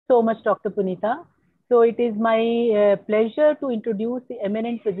so much, Dr. Punita. So it is my pleasure to introduce the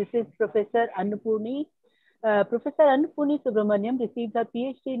eminent physicist, Professor Annapurni. Professor Annapurni Subramaniam received her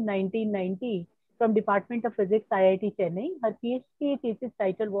PhD in 1990 from Department of Physics, IIT Chennai. Her PhD thesis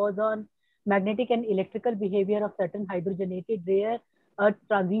title was on magnetic and electrical behavior of certain hydrogenated rare earth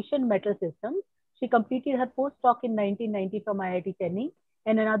transition metal systems. She completed her postdoc in 1990 from IIT Chennai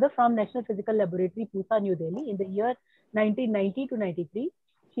and another from National Physical Laboratory, Pusa, New Delhi in the year 1990 to 93.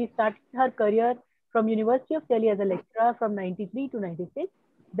 She started her career from University of Delhi as a lecturer from 93 to 96,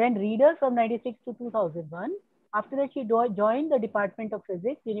 then reader from 96 to 2001. After that, she joined the Department of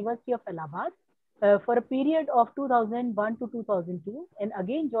Physics, University of Allahabad, for a period of 2001 to 2002, and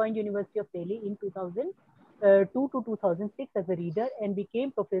again joined University of Delhi in 2002 to 2006 as a reader and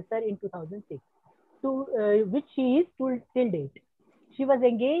became professor in 2006, which she is till date. She was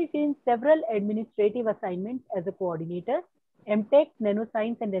engaged in several administrative assignments as a coordinator, MTech,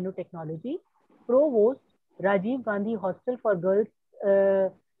 Nanoscience and Nanotechnology, Provost, Rajiv Gandhi Hostel for Girls,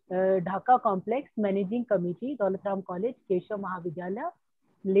 Dhaka Complex, Managing Committee, Daulatram College, Keshav Mahavidyalaya,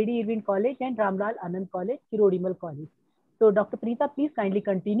 Lady Irwin College and Ramlal Anand College, Kirodimal College. So Dr. Preeta, please kindly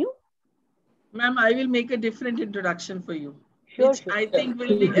continue. Ma'am, I will make a different introduction for you, sure, which I think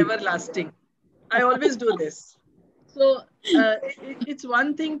will be everlasting. I always do this. So it's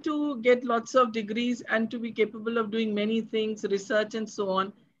one thing to get lots of degrees and to be capable of doing many things, research and so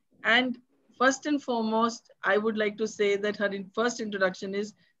on. And first and foremost, I would like to say that her first introduction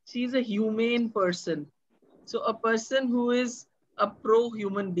is she's a humane person. So a person who is a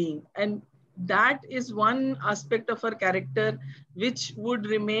pro-human being. And that is one aspect of her character which would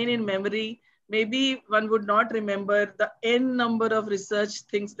remain in memory. Maybe one would not remember the n number of research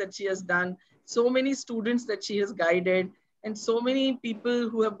things that she has done, so many students that she has guided, and so many people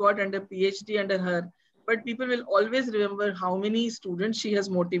who have got under PhD under her. But people will always remember how many students she has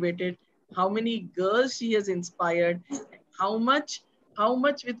motivated, how many girls she has inspired, how much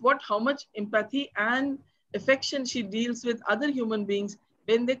empathy and affection she deals with other human beings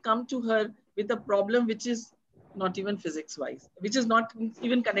when they come to her with a problem which is not even physics wise, which is not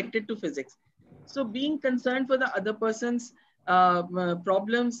even connected to physics. So being concerned for the other person's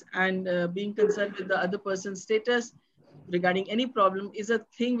problems and being concerned with the other person's status regarding any problem is a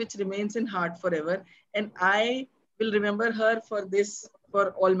thing which remains in heart forever. And I will remember her for this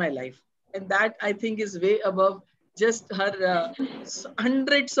for all my life. And that I think is way above just her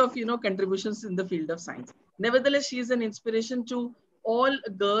hundreds of contributions in the field of science. Nevertheless, she is an inspiration to all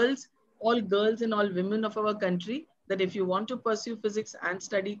girls and all women of our country, that if you want to pursue physics and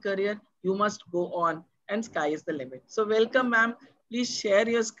study career, you must go on, and sky is the limit. So welcome, ma'am. Please share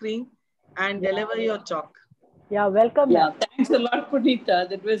your screen and deliver your talk. Yeah, welcome. Yeah, thanks a lot, Punita.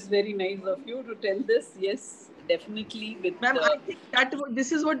 That was very nice of you to tell this. Yes, definitely. Ma'am, I think that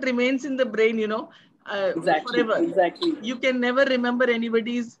this is what remains in the brain, exactly, forever. Exactly. You can never remember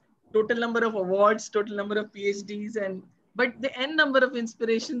anybody's total number of awards, total number of PhDs, but the n number of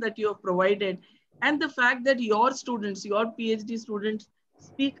inspiration that you have provided, and the fact that your students, your PhD students,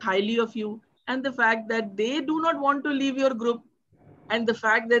 speak highly of you, and the fact that they do not want to leave your group, and the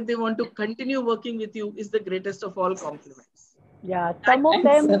fact that they want to continue working with you is the greatest of all compliments. Yeah, some of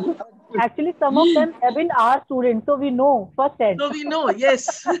them have been our students, so we know firsthand. So we know,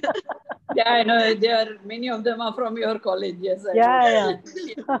 yes. Yeah, I know. Many of them are from your college. Yes, I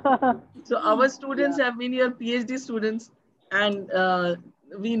know. So our students have been your PhD students, and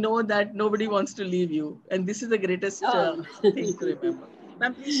we know that nobody wants to leave you, and this is the greatest thing to remember.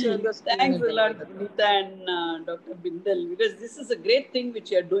 Ma'am, please share your screen. Thanks a lot, Punita and Dr. Bindal, because this is a great thing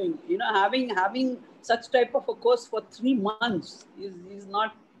which you are doing. Having such type of a course for 3 months is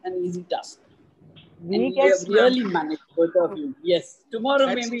not an easy task. We have really managed, both of you. Yes. Tomorrow,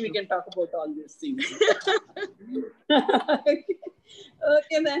 maybe we can talk about all these things.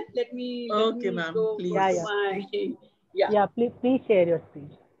 Okay, then. Let me ma'am. Go please. to my... Yeah, please share your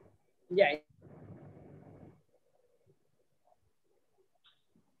screen. Yeah.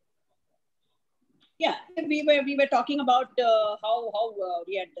 Yeah, we were talking about how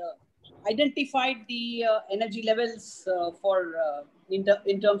we had identified the energy levels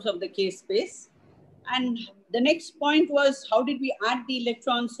in terms of the K space. And the next point was, how did we add the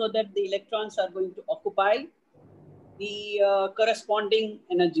electrons so that the electrons are going to occupy the corresponding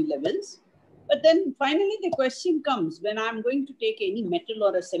energy levels. But then finally the question comes, when I'm going to take any metal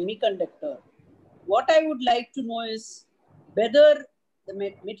or a semiconductor, what I would like to know is whether the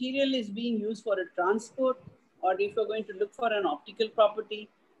material is being used for a transport, or if you're going to look for an optical property,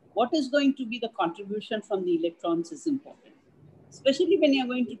 what is going to be the contribution from the electrons is important. Especially when you're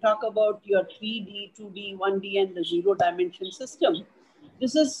going to talk about your 3D, 2D, 1D and the 0 dimension system,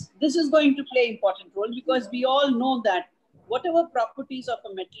 This is going to play important role because we all know that whatever properties of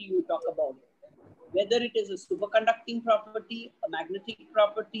a metal you talk about, whether it is a superconducting property, a magnetic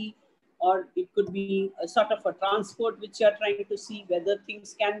property, or it could be a sort of a transport which you are trying to see whether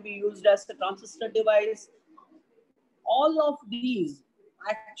things can be used as a transistor device. All of these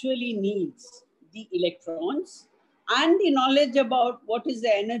actually needs the electrons and the knowledge about what is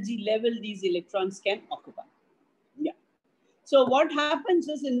the energy level these electrons can occupy. Yeah. So what happens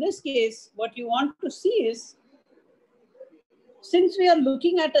is in this case, what you want to see is, since we are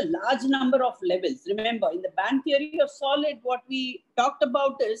looking at a large number of levels, remember in the band theory of solid, what we talked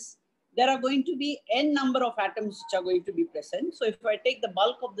about is there are going to be n number of atoms which are going to be present. So if I take the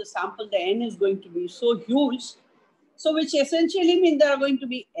bulk of the sample, the n is going to be so huge. So which essentially means there are going to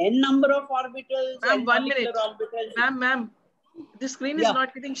be n number of orbitals and molecular orbitals. Ma'am, the screen is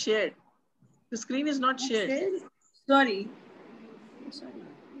not getting shared. The screen is not shared. Sorry.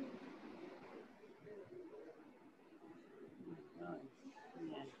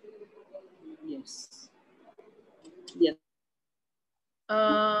 Yes. Yes.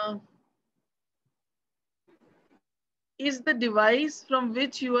 Is the device from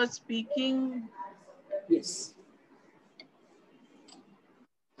which you are speaking? Yes.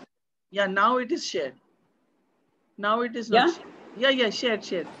 Yeah, now it is shared. Now it is not shared. Yeah,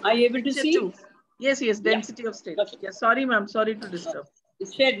 shared. Are you able to see? Too. Yes, density of state. Okay. Yeah, sorry, ma'am. Sorry to disturb.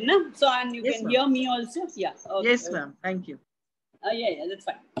 It's shared, no? So, and you can hear me also? Yeah. Okay. Yes, ma'am. Thank you. Yeah, that's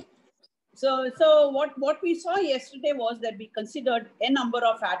fine. So what we saw yesterday was that we considered n number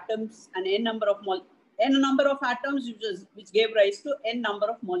of atoms and n number of atoms which gave rise to n number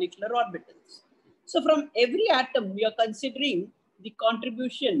of molecular orbitals. So from every atom, we are considering the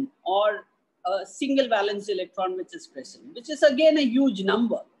contribution or a single valence electron which is present, which is again a huge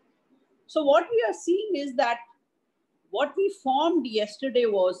number. So what we are seeing is that what we formed yesterday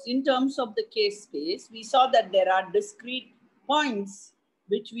was, in terms of the case space, we saw that there are discrete points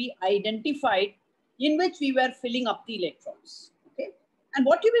which we identified in which we were filling up the electrons. Okay. And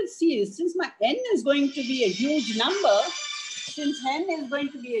what you will see is, since my n is going to be a huge number,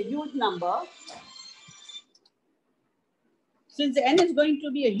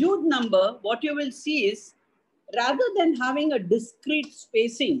 what you will see is, rather than having a discrete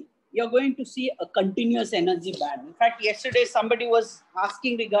spacing, you're going to see a continuous energy band. In fact, yesterday somebody was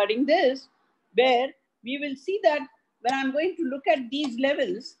asking regarding this, where we will see that when I'm going to look at these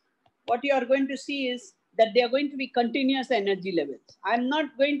levels, what you are going to see is that they are going to be continuous energy levels. I'm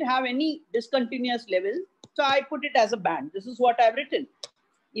not going to have any discontinuous level. So I put it as a band. This is what I've written.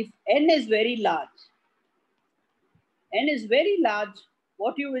 If n is very large,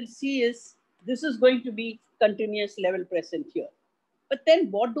 what you will see is this is going to be continuous level present here. But then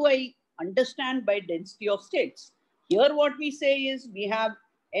what do I understand by density of states? Here what we say is we have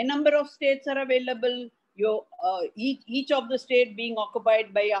a number of states are available, each of the state being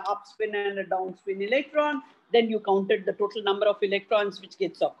occupied by a upspin and a downspin electron. Then you counted the total number of electrons which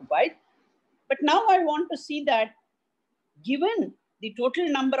gets occupied. But now I want to see that given the total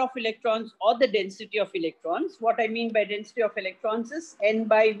number of electrons or the density of electrons, what I mean by density of electrons is n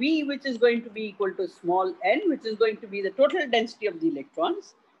by v, which is going to be equal to small n, which is going to be the total density of the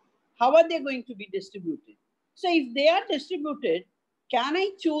electrons. How are they going to be distributed? So if they are distributed, can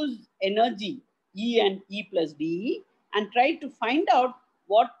I choose energy E and E plus dE and try to find out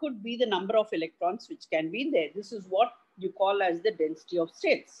what could be the number of electrons which can be there? This is what you call as the density of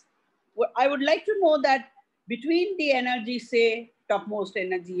states. I would like to know that between the energy, say, topmost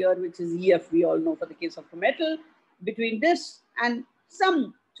energy here, which is EF, we all know for the case of a metal, between this and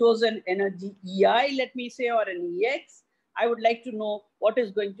some chosen energy EI, let me say, or an EX, I would like to know what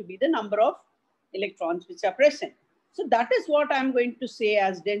is going to be the number of electrons which are present. So that is what I'm going to say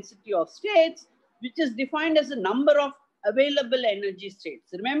as density of states, which is defined as the number of available energy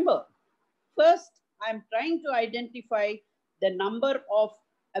states. Remember, first, I'm trying to identify the number of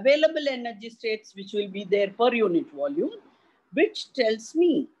available energy states which will be there per unit volume, which tells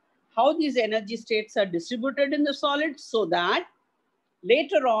me how these energy states are distributed in the solid, so that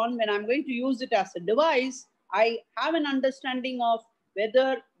later on, when I'm going to use it as a device, I have an understanding of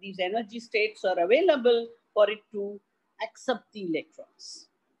whether these energy states are available for it to accept the electrons.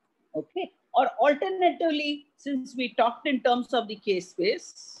 Okay. Or alternatively, since we talked in terms of the K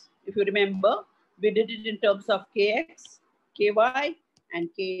space, if you remember, we did it in terms of Kx, Ky, and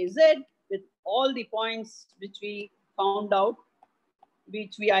Kz with all the points which we found out,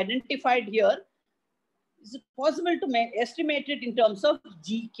 which we identified here. Is it possible to estimate it in terms of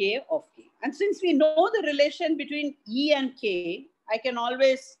Gk of K? And since we know the relation between E and K, I can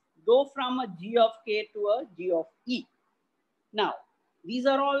always go from a G of K to a G of E. Now, These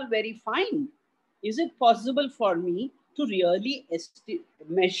are all very fine. Is it possible for me to really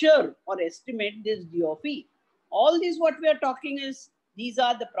measure or estimate this D of E? All this what we are talking is, these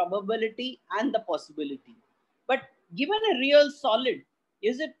are the probability and the possibility. But given a real solid,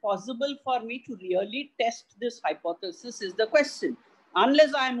 is it possible for me to really test this hypothesis is the question.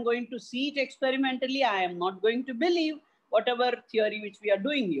 Unless I am going to see it experimentally, I am not going to believe whatever theory which we are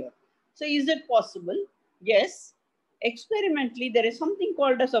doing here. So is it possible? Yes. Experimentally, there is something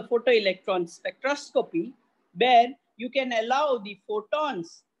called as a photoelectron spectroscopy, where you can allow the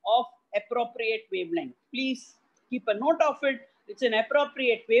photons of appropriate wavelength. Please keep a note of it. It's an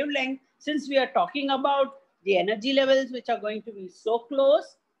appropriate wavelength. Since we are talking about the energy levels which are going to be so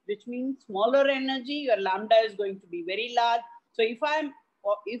close, which means smaller energy, your lambda is going to be very large. So if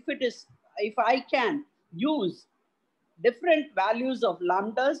I can use different values of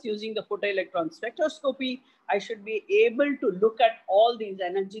lambdas using the photoelectron spectroscopy, I should be able to look at all these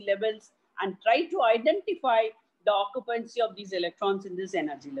energy levels and try to identify the occupancy of these electrons in these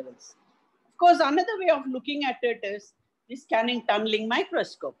energy levels. Of course, another way of looking at it is the scanning tunneling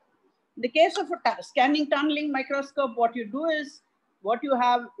microscope. In the case of a scanning tunneling microscope, what you do is, what you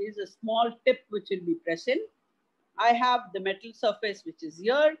have is a small tip which will be present. I have the metal surface which is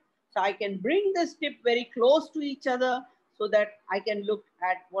here. So I can bring this tip very close to each other so that I can look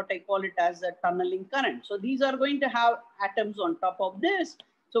at what I call it as a tunneling current. So these are going to have atoms on top of this.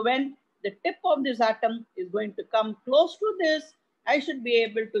 So when the tip of this atom is going to come close to this, I should be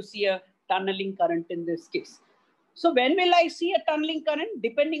able to see a tunneling current in this case. So when will I see a tunneling current?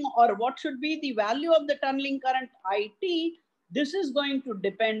 Depending, or what should be the value of the tunneling current IT, this is going to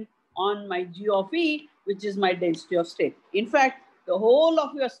depend on my G of E, which is my density of state. In fact, the whole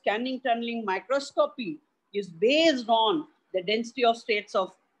of your scanning tunneling microscopy is based on the density of states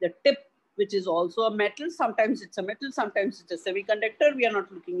of the tip, which is also a metal. Sometimes it's a metal, sometimes it's a semiconductor. We are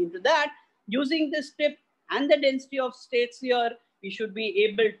not looking into that. Using this tip and the density of states here, we should be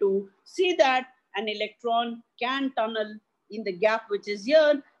able to see that an electron can tunnel in the gap which is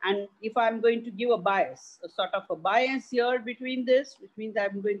here. And if I'm going to give a bias, a sort of a bias here between this, which means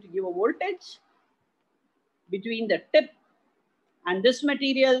I'm going to give a voltage between the tip and this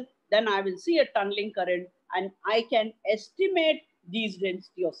material, then I will see a tunneling current and I can estimate these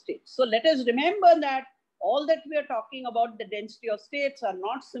density of states. So let us remember that all that we are talking about, the density of states, are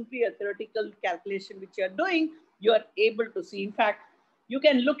not simply a theoretical calculation which you are doing. You are able to see. In fact, you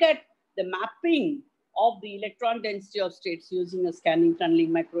can look at the mapping of the electron density of states using a scanning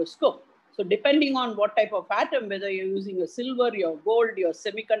tunneling microscope. So depending on what type of atom, whether you're using a silver, your gold, your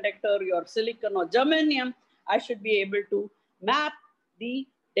semiconductor, your silicon or germanium, I should be able to map the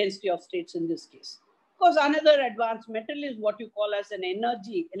density of states in this case. Of course, another advanced metal is what you call as an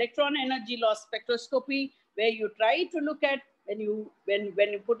electron energy loss spectroscopy, where you try to look at when you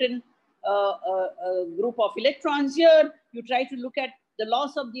put in a group of electrons here, you try to look at the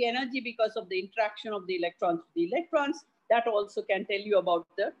loss of the energy because of the interaction of the electrons with the electrons. That also can tell you about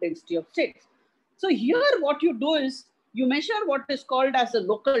the density of states. So here what you do is you measure what is called as a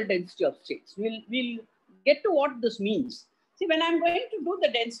local density of states. We'll get to what this means. See, when I'm going to do the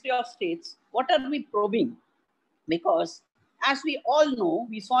density of states, what are we probing? Because as we all know,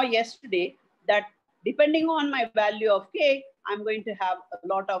 we saw yesterday that depending on my value of K, I'm going to have a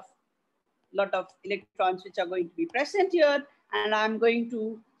lot of electrons which are going to be present here, and I'm going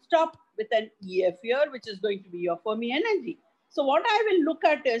to stop with an EF here, which is going to be your Fermi energy. So what I will look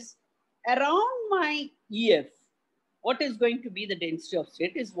at is around my EF, what is going to be the density of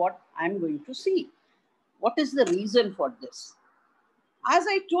state is what I'm going to see. What is the reason for this? As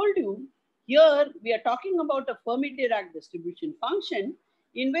I told you, here we are talking about a Fermi-Dirac distribution function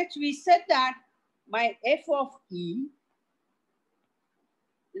in which we said that my F of E,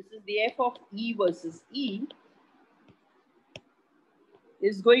 this is the F of E versus E,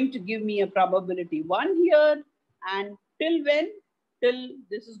 is going to give me a probability 1 here, and till when? Till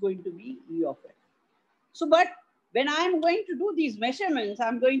this is going to be E of F. So, but when I'm going to do these measurements,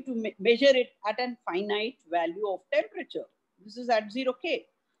 I'm going to measure it at a finite value of temperature. This is at 0K.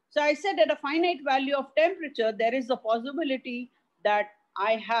 So I said at a finite value of temperature, there is a possibility that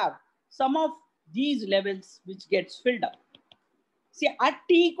I have some of these levels which gets filled up. See, at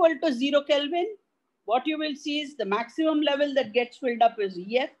T equal to 0 Kelvin, what you will see is the maximum level that gets filled up is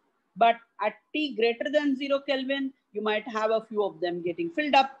EF. But at T greater than 0 Kelvin, you might have a few of them getting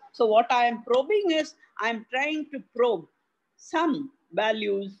filled up. So what I am probing is, I'm trying to probe some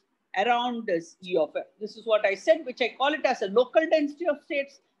values around this E of F. This is what I said, which I call it as a local density of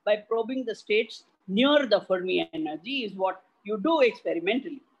states. By probing the states near the Fermi energy is what you do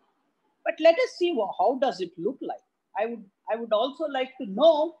experimentally. But let us see how does it look like. I I would also like to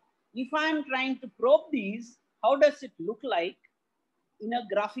know, if I'm trying to probe these, how does it look like in a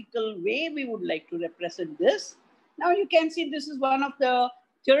graphical way? We would like to represent this. Now you can see this is one of the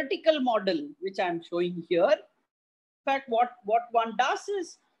theoretical model which I'm showing here. In fact, what one does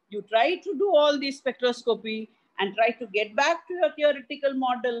is you try to do all the spectroscopy and try to get back to your theoretical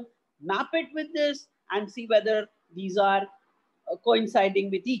model, map it with this and see whether these are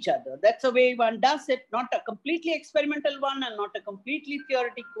coinciding with each other. That's the way one does it, not a completely experimental one and not a completely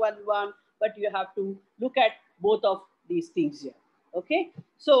theoretical one, but you have to look at both of these things here. Okay,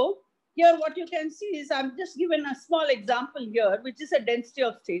 so here what you can see is I'm just given a small example here, which is a density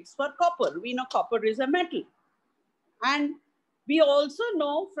of states for copper. We know copper is a metal. And we also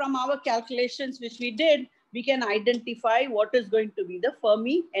know from our calculations which we did, we can identify what is going to be the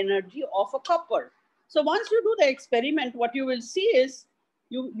Fermi energy of a copper. So once you do the experiment, what you will see is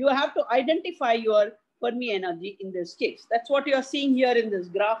you have to identify your Fermi energy in this case. That's what you are seeing here in this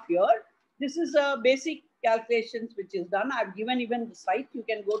graph here. This is a basic calculations which is done. I've given even the site. You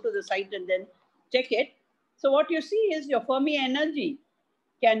can go to the site and then check it. So what you see is your Fermi energy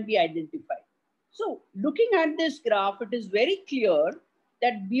can be identified. So looking at this graph, it is very clear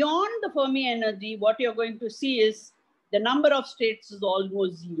that beyond the Fermi energy, what you're going to see is the number of states is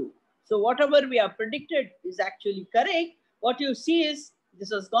almost zero. So whatever we have predicted is actually correct. What you see is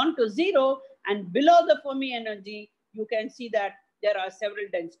this has gone to zero, and below the Fermi energy, you can see that there are several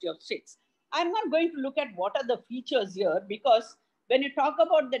density of states. I'm not going to look at what are the features here, because when you talk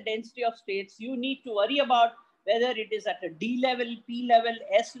about the density of states, you need to worry about whether it is at a D level, P level,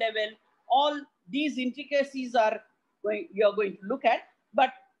 S level. All these intricacies are you're going to look at.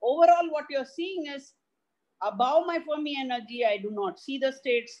 But overall, what you're seeing is above my Fermi energy, I do not see the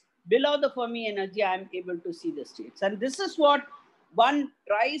states. Below the Fermi energy, I'm able to see the states. And this is what one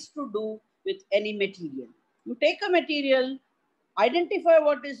tries to do with any material. You take a material, identify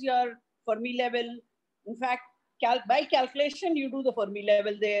what is your Fermi level. In fact, by calculation, you do the Fermi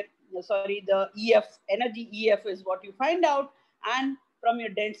level there. Sorry, the EF, energy EF is what you find out. And from your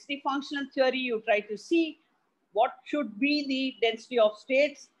density functional theory, you try to see what should be the density of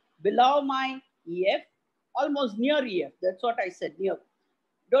states below my EF, almost near EF. That's what I said, near.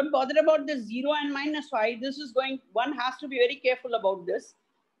 Don't bother about this 0 and -5. This is going, one has to be very careful about this.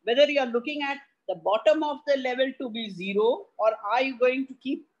 Whether you are looking at the bottom of the level to be 0, or are you going to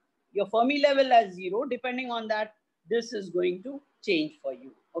keep your Fermi level as 0? Depending on that, this is going to change for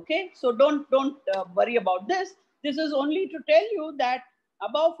you. Okay, so don't worry about this. This is only to tell you that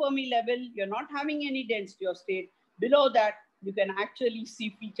above Fermi level, you're not having any density of state. Below that, you can actually see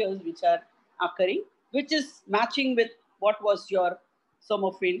features which are occurring, which is matching with what was your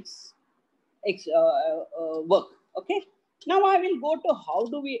Sommerfeld's work. Okay. Now I will go to how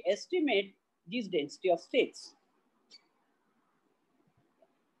do we estimate these density of states.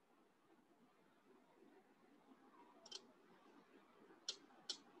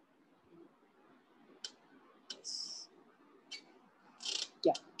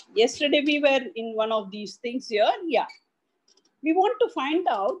 Yeah. Yesterday we were in one of these things here. Yeah. We want to find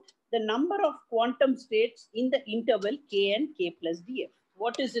out the number of quantum states in the interval k and k plus df.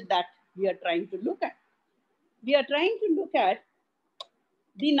 What is it that we are trying to look at? We are trying to look at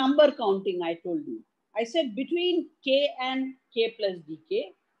the number counting I told you. I said between k and k plus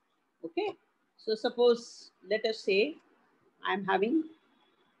dk. Okay. So suppose, let us say I'm having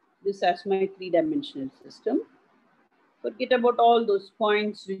this as my three-dimensional system. Forget about all those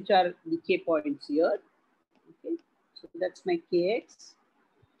points which are the k points here. Okay. So that's my kx,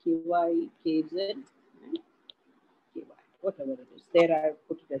 ky, kz, and ky, whatever it is. There I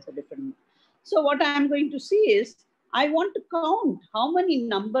put it as a different. So what I'm going to see is, I want to count how many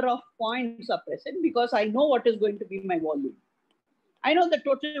number of points are present, because I know what is going to be my volume. I know the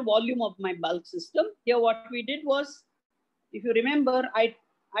total volume of my bulk system. Here what we did was, if you remember, I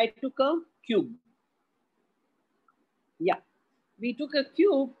took a cube. Yeah, we took a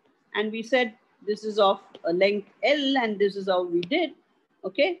cube and we said this is of a length L, and this is how we did.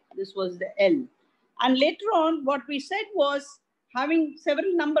 Okay, this was the L. And later on, what we said was, having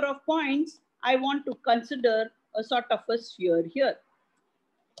several number of points, I want to consider a sort of a sphere here.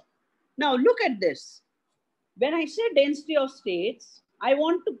 Now look at this. When I say density of states, I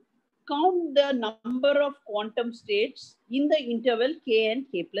want to count the number of quantum states in the interval k and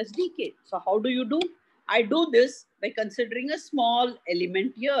k plus dk. So how do you do? I do this by considering a small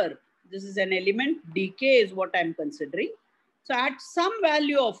element here. This is an element, dk is what I'm considering. So at some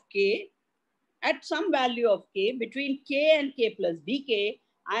value of k, between k and k plus dk,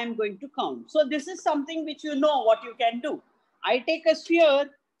 I am going to count. So this is something which you know what you can do. I take a sphere.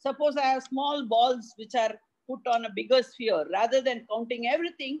 Suppose I have small balls which are put on a bigger sphere. Rather than counting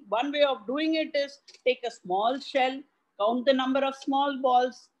everything, one way of doing it is take a small shell, count the number of small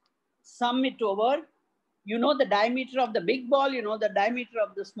balls, sum it over. You know the diameter of the big ball, you know the diameter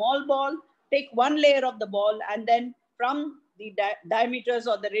of the small ball. Take one layer of the ball, and then from the diameters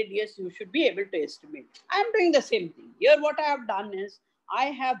or the radius, you should be able to estimate. I'm doing the same thing. Here what I have done is, I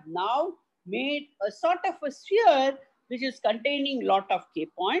have now made a sort of a sphere which is containing lot of K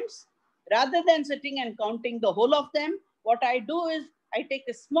points. Rather than sitting and counting the whole of them, what I do is I take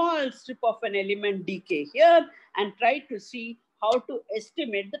a small strip of an element dk here and try to see how to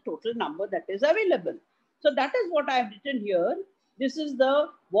estimate the total number that is available. So that is what I have written here. This is the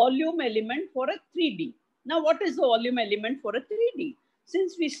volume element for a 3D. Now, what is the volume element for a 3D?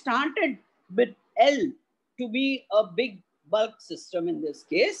 Since we started with L to be a big bulk system in this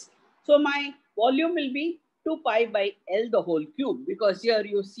case, so my volume will be 2 pi by L the whole cube, because here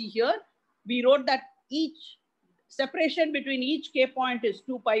you see here, we wrote that each separation between each K point is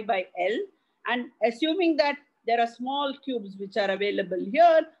 2 pi by L, and assuming that there are small cubes which are available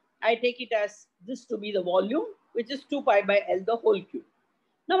here, I take it as this to be the volume, which is 2 pi by L the whole cube.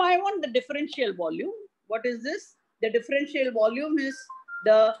 Now I want the differential volume. What is this? The differential volume is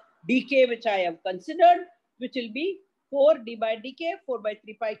the dk which I have considered, which will be 4 d by dk, 4 by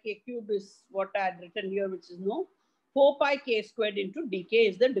 3 pi k cube is what I had written here, which is 4 pi k squared into dk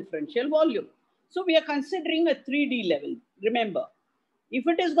is the differential volume. So we are considering a 3D level. Remember, if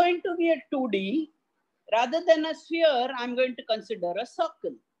it is going to be a 2D, rather than a sphere, I'm going to consider a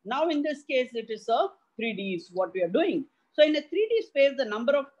circle. Now in this case, it is a 3D is what we are doing. So in a 3D space, the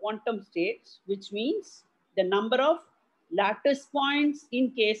number of quantum states, which means the number of lattice points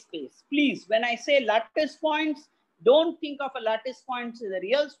in K space. Please, when I say lattice points, don't think of a lattice points in the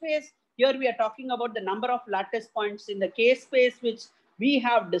real space. Here we are talking about the number of lattice points in the K space, which we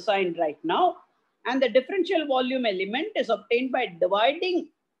have designed right now. And the differential volume element is obtained by dividing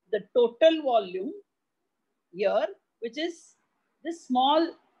the total volume here, which is this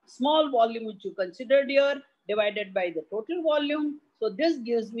small volume which you considered here, divided by the total volume. So this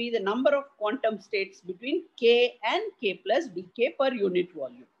gives me the number of quantum states between K and K plus dk per unit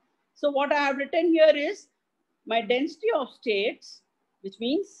volume. So what I have written here is my density of states, which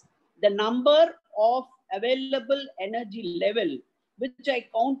means the number of available energy level, which I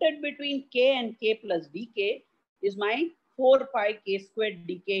counted between K and K plus dk, is my 4 pi k squared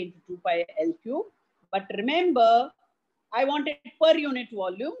dk into 2 pi L cube. But remember, I want it per unit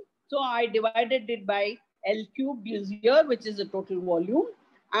volume. So I divided it by L cube is here, which is the total volume.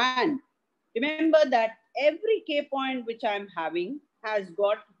 And remember that every K point which I'm having has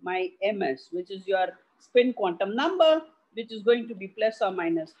got my ms, which is your spin quantum number, which is going to be plus or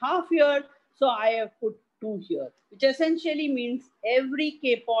minus half here. So I have put 2 here, which essentially means every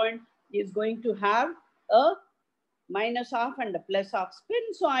K point is going to have a minus half and a plus half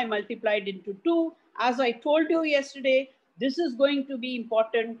spin. So I multiplied into 2. As I told you yesterday, this is going to be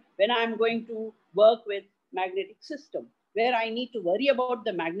important when I'm going to work with magnetic system, where I need to worry about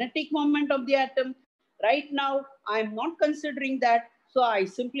the magnetic moment of the atom. Right now, I'm not considering that. So I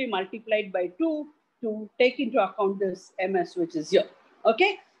simply multiplied by 2 to take into account this ms, which is here.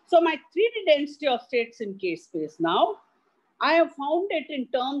 Okay. So my 3D density of states in K space now, I have found it in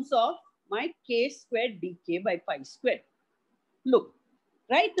terms of my K squared dk by pi squared. Look,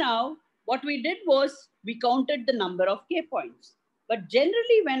 right now, what we did was we counted the number of K points. But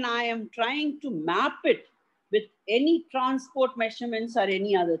generally, when I am trying to map it with any transport measurements or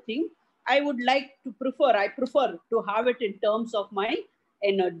any other thing, I prefer to have it in terms of my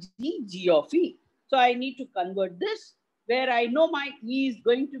energy G of E. So I need to convert this, where I know my E is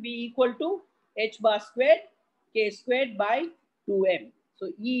going to be equal to h bar squared K squared by 2m.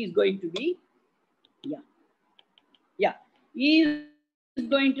 So E is going to be, E is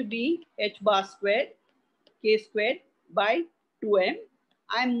going to be h bar squared K squared by 2m.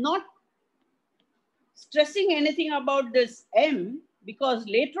 I'm not stressing anything about this m, because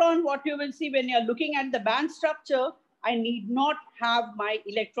later on what you will see when you're looking at the band structure, I need not have my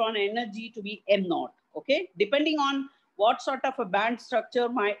electron energy to be m naught. Okay, depending on what sort of a band structure,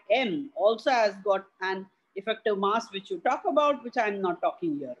 my m also has got an effective mass, which you talk about, which I'm not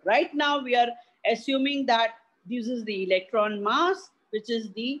talking here. Right now, we are assuming that this is the electron mass, which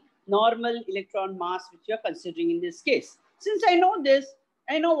is the normal electron mass, which you're considering in this case. Since I know this,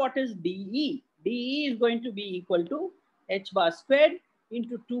 I know what is dE. dE is going to be equal to h bar squared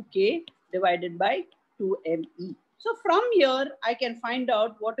into 2k divided by 2me. So from here, I can find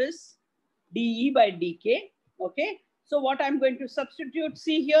out what is dE by dk. Okay. So what I'm going to substitute,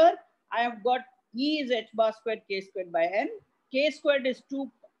 see here, I have got E is h bar squared k squared by m. K squared is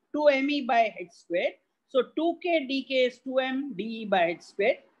 2me by h squared. So 2k dk is 2m de by h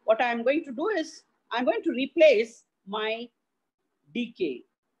squared. What I'm going to do is I'm going to replace my dk,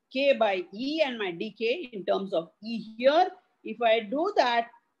 k by e and my dk in terms of e here. If I do that,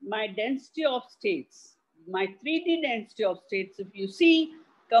 my density of states, my 3D density of states, if you see,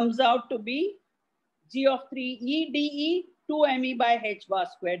 comes out to be g of 3e de 2me by h bar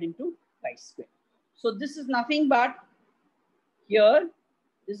squared into chi squared. So this is nothing but here,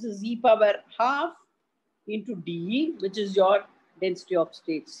 this is e power half into dE, which is your density of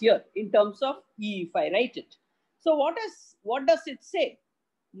states here in terms of E if I write it. So what does it say?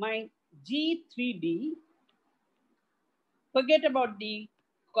 My G3D, forget about the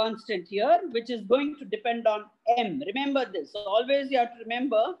constant here, which is going to depend on M. Remember this. So always you have to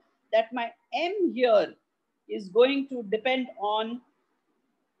remember that my M here is going to depend on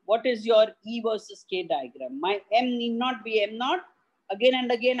what is your E versus K diagram. My M need not be M naught. Again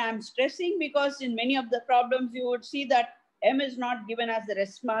and again, I'm stressing because in many of the problems, you would see that M is not given as the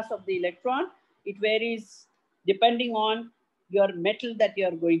rest mass of the electron. It varies depending on your metal that you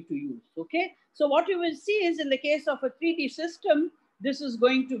are going to use, okay? So what you will see is in the case of a 3D system, this is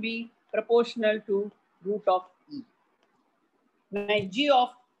going to be proportional to root of E. My G of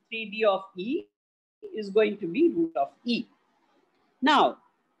 3D of E is going to be root of E. Now,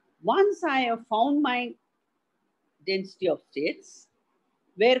 once I have found my density of states,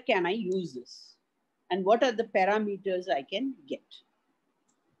 where can I use this? And what are the parameters I can get?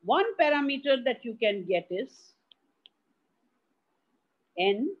 One parameter that you can get is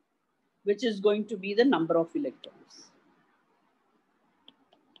N, which is going to be the number of electrons.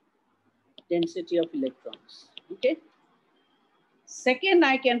 Density of electrons, okay? Second,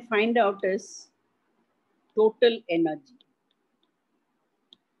 I can find out is total energy.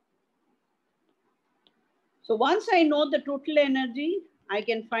 So once I know the total energy, I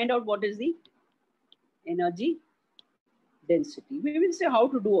can find out what is the energy density. We will say how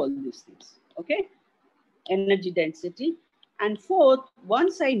to do all these things, okay? Energy density. And fourth,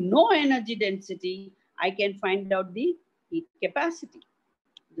 once I know energy density, I can find out the heat capacity,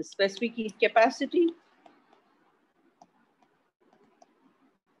 the specific heat capacity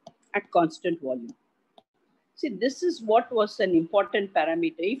at constant volume. See, this is what was an important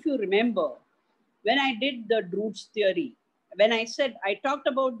parameter. If you remember, when I did the Drude's theory, when I said, I talked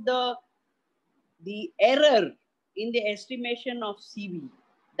about the error in the estimation of CV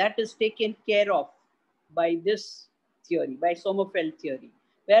that is taken care of by this theory, by Sommerfeld theory,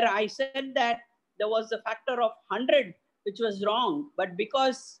 where I said that there was a factor of 100, which was wrong, but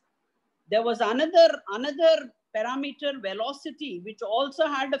because there was another parameter, velocity, which also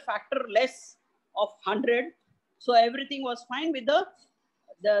had a factor less of 100. So everything was fine with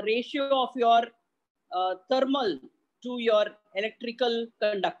the ratio of your thermal to your electrical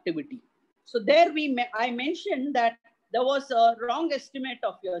conductivity. So there I mentioned that there was a wrong estimate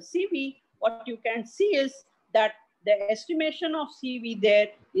of your CV. What you can see is that the estimation of CV there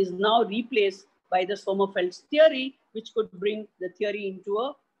is now replaced by the Sommerfeld's theory, which could bring the theory into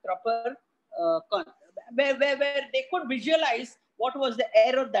a proper where they could visualize what was the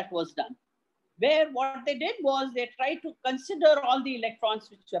error that was done. Where what they did was they tried to consider all the electrons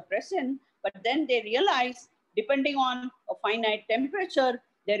which were present, but then they realized, depending on a finite temperature,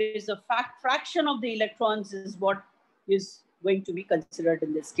 there is a fraction of the electrons is what is going to be considered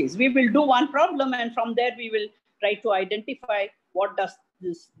in this case. We will do one problem, and from there we will try to identify what does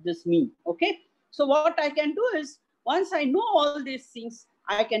this mean, okay? So what I can do is, once I know all these things,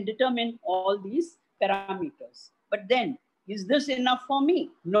 I can determine all these parameters. But then, is this enough for me?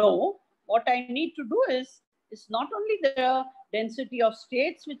 No. What I need to do is, it's not only the density of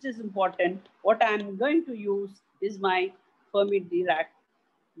states which is important. What I'm going to use is my Fermi-Dirac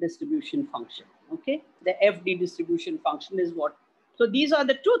distribution function, okay? The FD distribution function is what. So these are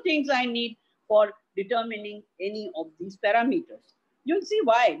the two things I need for determining any of these parameters. You'll see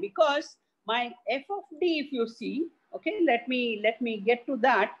why, because my f of d, if you see, okay, let me get to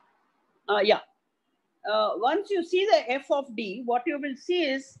that. Once you see the f of d, what you will see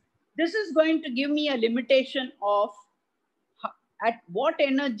is, this is going to give me a limitation of at what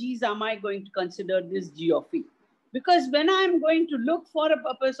energies am I going to consider this G of E. Because when I'm going to look for a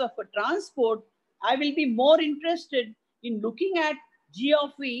purpose of a transport, I will be more interested in looking at G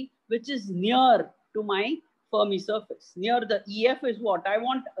of E, which is near to my Fermi surface. Near the EF is what? I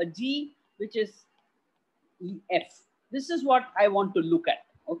want a G which is EF. This is what I want to look at,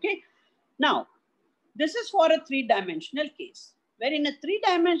 okay? Now, this is for a three-dimensional case. Where in a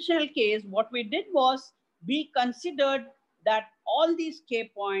three-dimensional case, what we did was, we considered that all these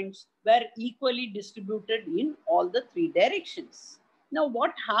K points were equally distributed in all the three directions. Now,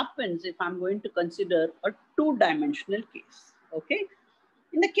 what happens if I'm going to consider a two-dimensional case? Okay.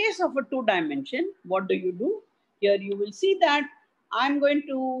 In the case of a two-dimension, what do? Here you will see that I'm going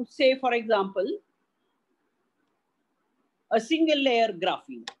to say, for example, a single layer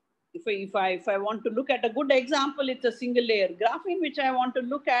graphene. If I want to look at a good example, it's a single layer graphene, which I want to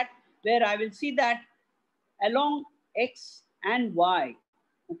look at, where I will see that along X and Y.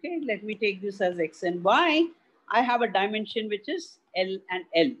 Okay, let me take this as X and Y. I have a dimension which is L and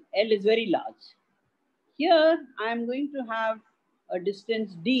L. L is very large. Here, I am going to have a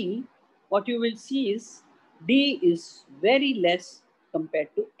distance D. What you will see is D is very less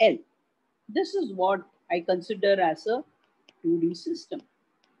compared to L. This is what I consider as a 2D system.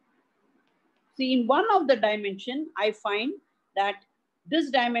 See, in one of the dimension, I find that this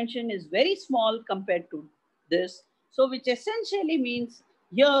dimension is very small compared to this. So, which essentially means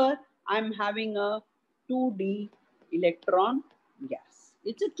here I'm having a 2D electron gas.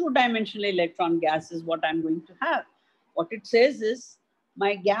 It's a two-dimensional electron gas is what I'm going to have. What it says is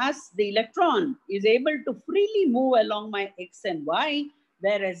my gas, the electron, is able to freely move along my X and Y,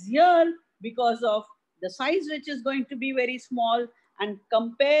 whereas here, because of the size which is going to be very small, and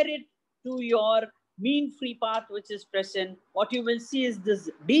compare it to your mean free path which is present, what you will see is this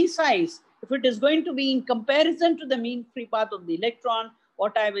D size. If it is going to be in comparison to the mean free path of the electron,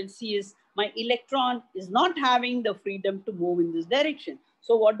 what I will see is my electron is not having the freedom to move in this direction.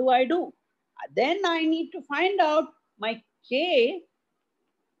 So what do? Then I need to find out my K.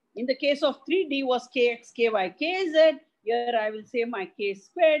 In the case of 3D was Kx, Ky, Kz. Here I will say my K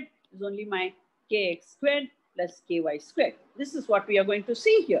squared is only my Kx squared plus Ky squared. This is what we are going to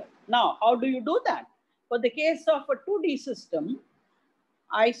see here. Now, how do you do that? For the case of a 2D system,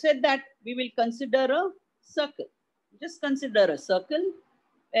 I said that we will consider a circle. Just consider a circle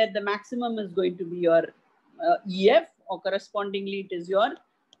where the maximum is going to be your EF, or correspondingly it is your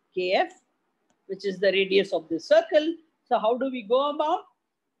KF, which is the radius of the circle. So how do we go about?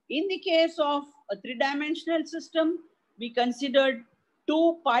 In the case of a three-dimensional system, we considered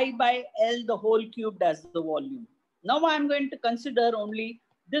 2 pi by L the whole cubed as the volume. Now I'm going to consider only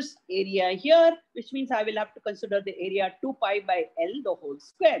this area here, which means I will have to consider the area 2 pi by L the whole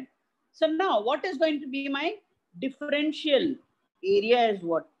squared. So now what is going to be my differential area is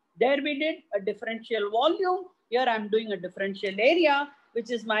what? There we did a differential volume. Here I'm doing a differential area,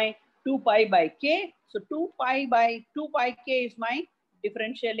 which is my 2 pi by K. So 2 pi by 2 pi K is my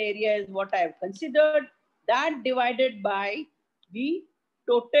differential area is what I have considered. That divided by the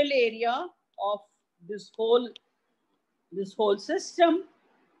total area of this whole system,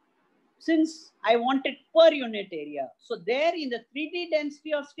 since I wanted per unit area. So there in the 3D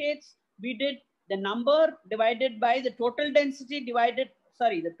density of states, we did the number divided by the total density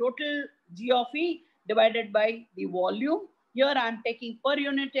the total G of E divided by the volume. Here I am taking per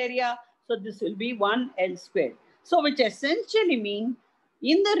unit area. So this will be 1 L squared. So which essentially means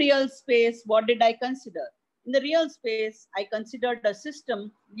in the real space, what did I consider? In the real space, I considered a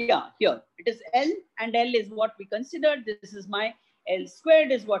system, here, it is L, and L is what we considered. This is my L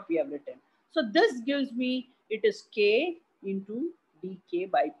squared is what we have written. So this gives me, it is K into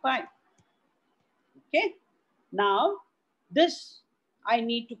dk by pi. Okay. Now, this I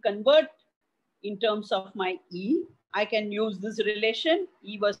need to convert in terms of my E. I can use this relation,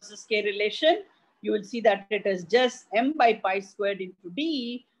 E versus K relation. You will see that it is just m by pi squared into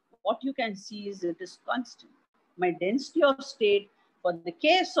d. What you can see is it is constant. My density of state for the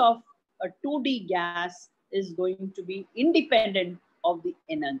case of a 2D gas is going to be independent of the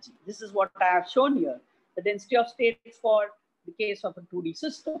energy. This is what I have shown here. The density of states for the case of a 2D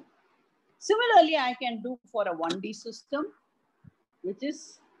system. Similarly, I can do for a 1D system, which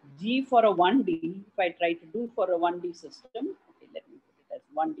is G for a 1D. If I try to do for a 1D system, okay, let me put it as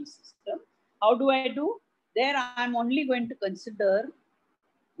 1D system. How do I do? There I'm only going to consider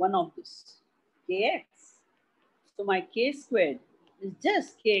one of this, Kx. So my K squared is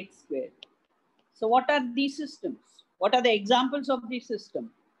just Kx squared. So what are these systems? What are the examples of these systems?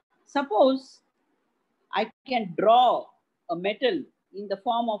 Suppose I can draw a metal in the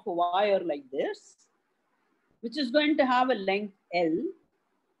form of a wire like this, which is going to have a length L,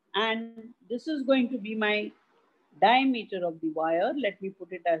 and this is going to be my diameter of the wire. Let me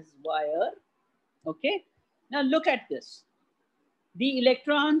put it as wire. Okay. Now look at this. The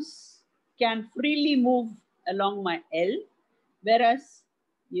electrons can freely move along my L, whereas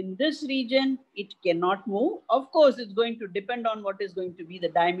in this region, it cannot move. Of course, it's going to depend on what is going to be the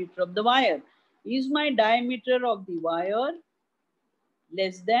diameter of the wire. Is my diameter of the wire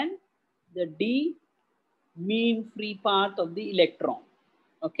less than the d mean free path of the electron?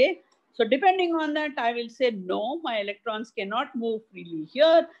 Okay. So depending on that, I will say, no, my electrons cannot move freely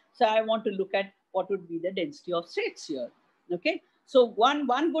here. So I want to look at what would be the density of states here. Okay. So one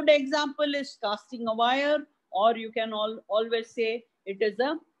good example is casting a wire, or you can always say it is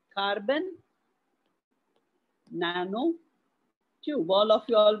a carbon nanotube. All of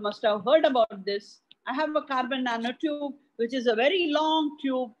you all must have heard about this. I have a carbon nanotube, which is a very long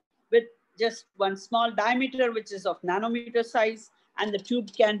tube with just one small diameter, which is of nanometer size, and the tube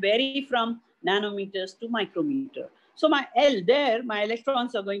can vary from nanometers to micrometer. So my L there, my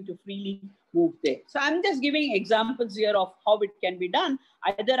electrons are going to freely move there. So I'm just giving examples here of how it can be done.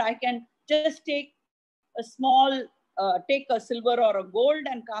 Either I can just take a small, take a silver or a gold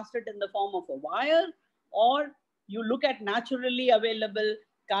and cast it in the form of a wire, or you look at naturally available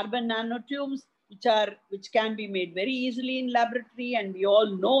carbon nanotubes, which can be made very easily in laboratory, and we all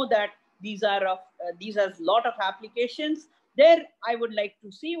know that these are a lot of applications. There, I would like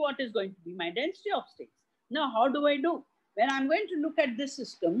to see what is going to be my density of states. Now, how do I do? When I'm going to look at this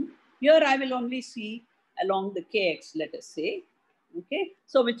system, here I will only see along the kx, let us say. Okay,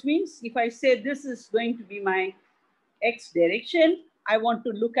 so which means if I say this is going to be my x direction, I want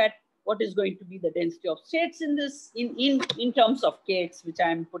to look at what is going to be the density of states in this in terms of kx, which I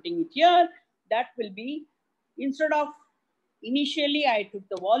am putting it here. That will be, instead of initially I took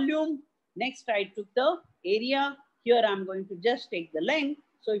the volume, next I took the area. Here I'm going to just take the length.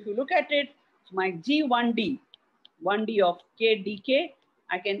 So if you look at it, my G1D, 1D of k dk,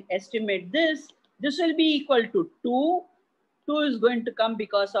 I can estimate this. This will be equal to 2. 2 is going to come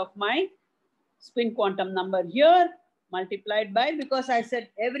because of my spin quantum number here, multiplied by, because I said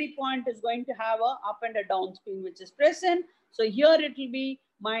every point is going to have a up and a down spin which is present. So here it will be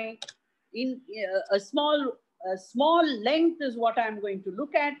my a small length is what I'm going to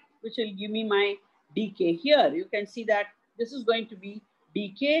look at, which will give me my dk here. You can see that this is going to be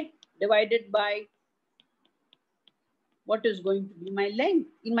dk divided by what is going to be my length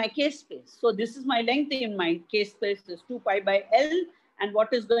in my case space. So this is my length in my case space is 2 pi by L. And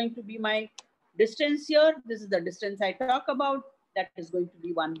what is going to be my distance here? This is the distance I talk about. That is going to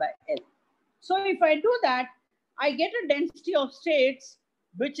be 1 by L. So if I do that, I get a density of states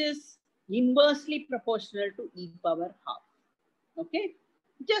which is inversely proportional to e power half. Okay,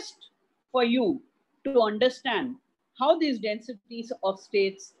 just for you to understand how these densities of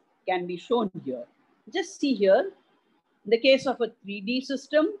states can be shown here. Just see here. In the case of a 3D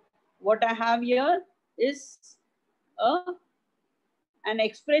system, what I have here is an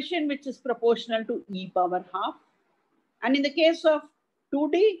expression which is proportional to e power half. And in the case of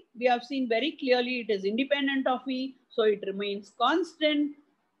 2D, we have seen very clearly it is independent of e, so it remains constant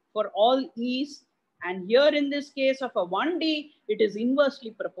for all e's. And here in this case of a 1D, it is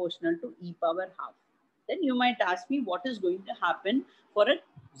inversely proportional to e power half. Then you might ask me what is going to happen for a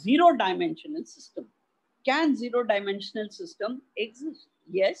zero-dimensional system. Can zero-dimensional system exist?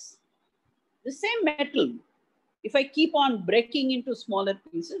 Yes. The same metal, if I keep on breaking into smaller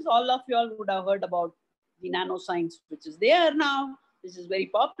pieces, all of you all would have heard about the nanoscience, which is there now. This is very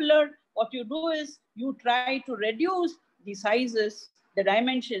popular. What you do is you try to reduce the sizes, the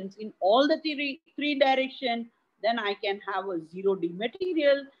dimensions in all the three directions. Then I can have a 0D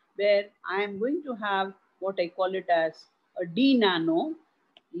material where I am going to have what I call it as a D nano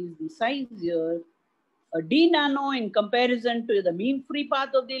is the size here. A D nano in comparison to the mean free path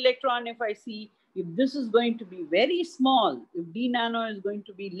of the electron, if I see, if this is going to be very small, if D nano is going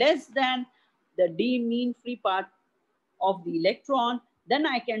to be less than the D mean free path of the electron, then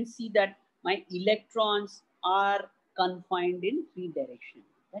I can see that my electrons are confined in 3 directions.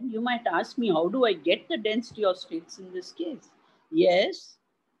 Then you might ask me, how do I get the density of states in this case? Yes,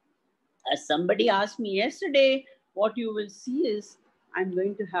 as somebody asked me yesterday, what you will see is I'm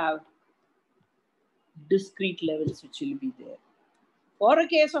going to have discrete levels which will be there. For a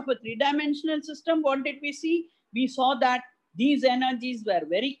case of a 3-dimensional system, what did we see? We saw that these energies were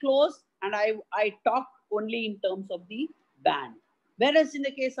very close, and I talked only in terms of the band. Whereas in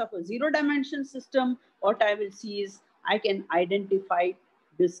the case of a 0-dimensional system, what I will see is I can identify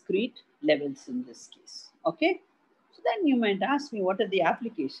discrete levels in this case. Okay. So then you might ask me, what are the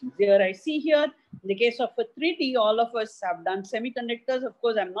applications? Here I see here, in the case of a 3D, all of us have done semiconductors. Of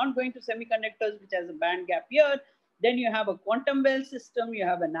course, I'm not going to semiconductors, which has a band gap here. Then you have a quantum well system, you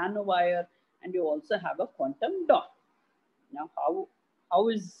have a nanowire, and you also have a quantum dot. Now, how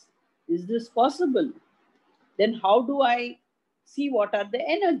is this possible? Then how do I see what are the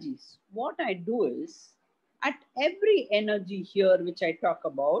energies? What I do is, at every energy here, which I talk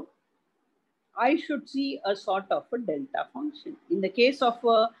about, I should see a sort of a delta function. In the case of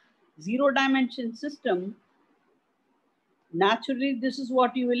a 0-dimension system, naturally, this is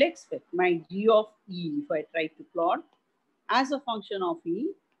what you will expect. My G of E, if I try to plot as a function of E,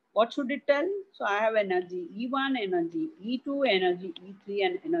 what should it tell? So I have energy E1, energy E2, energy E3,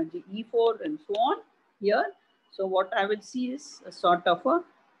 and energy E4, and so on here. So what I will see is a sort of a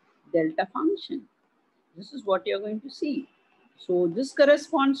delta function. This is what you're going to see. So this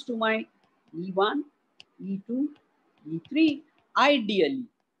corresponds to my E1, E2, E3. Ideally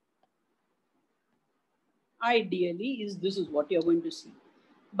this is what you're going to see.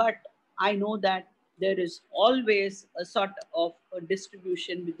 But I know that there is always a sort of a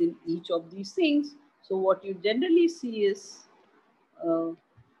distribution within each of these things. So what you generally see is, so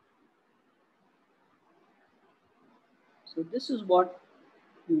this is what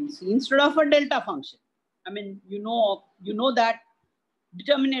you will see instead of a delta function. I mean, you know that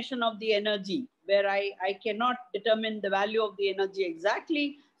determination of the energy where I cannot determine the value of the energy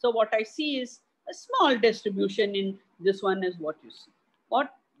exactly. So what I see is a small distribution in this one is what you see.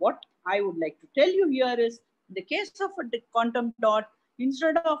 What I would like to tell you here is, in the case of a quantum dot,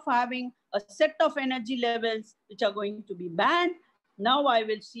 instead of having a set of energy levels which are going to be band, now I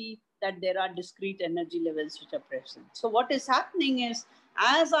will see that there are discrete energy levels which are present. So what is happening is,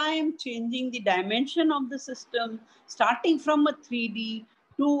 as I am changing the dimension of the system, starting from a 3D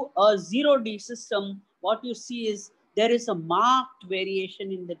to a 0D system, what you see is there is a marked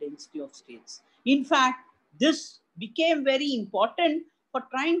variation in the density of states. In fact, this became very important for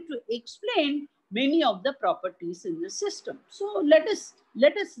trying to explain many of the properties in the system. So let us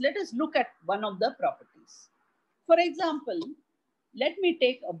look at one of the properties. For example, let me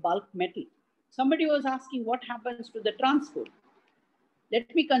take a bulk metal. Somebody was asking what happens to the transport.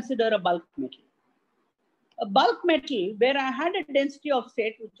 Let me consider a bulk metal. A bulk metal where I had a density of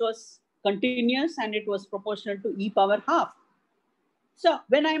state which was continuous and it was proportional to e power half. So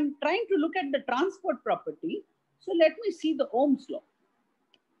when I'm trying to look at the transport property, so let me see the Ohm's law.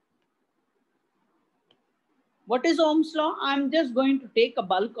 What is Ohm's law? I'm just going to take a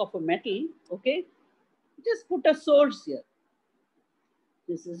bulk of a metal, okay? Just put a source here.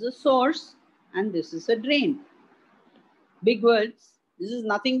 This is a source and this is a drain. Big words. This is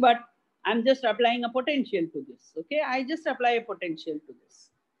nothing but I'm just applying a potential to this, okay? I just apply a potential to this.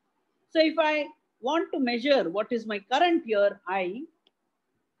 So if I want to measure what is my current here, I,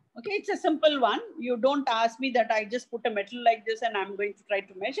 okay, it's a simple one. You don't ask me that I just put a metal like this and I'm going to try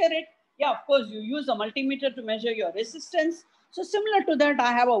to measure it. Yeah, of course, you use a multimeter to measure your resistance. So similar to that,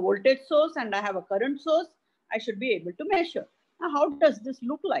 I have a voltage source and I have a current source. I should be able to measure. Now, how does this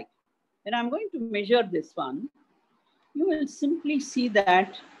look like? When I'm going to measure this one, you will simply see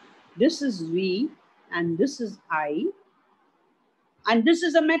that this is V and this is I and this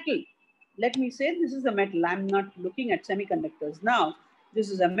is a metal. Let me say this is a metal. I'm not looking at semiconductors now. This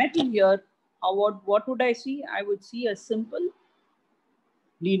is a metal here. What would I see? I would see a simple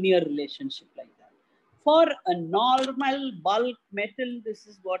linear relationship like that. For a normal bulk metal, this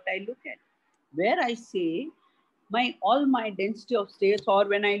is what I look at. Where I say all my density of states, or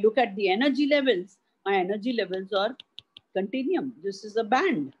when I look at the energy levels, my energy levels are continuum. This is a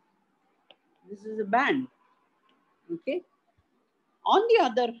band. This is a band. Okay. On the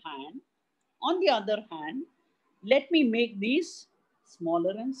other hand, let me make these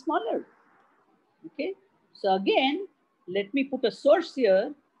smaller and smaller. Okay. So again, let me put a source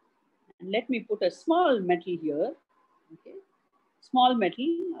here and let me put a small metal here. Okay. Small metal,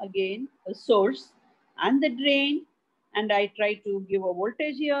 again, a source and the drain. And I try to give a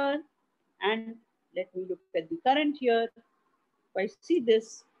voltage here. And let me look at the current here. If I see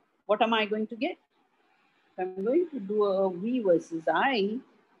this, what am I going to get? If I'm going to do a V versus I,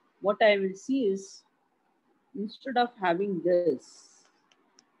 what I will see is, instead of having this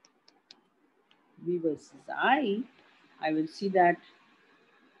V versus I will see that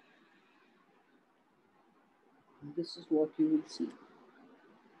this is what you will see.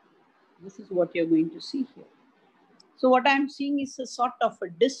 This is what you're going to see here. So what I'm seeing is a sort of a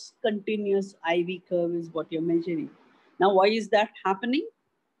discontinuous IV curve is what you're measuring. Now, why is that happening?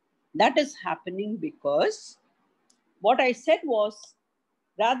 That is happening because what I said was,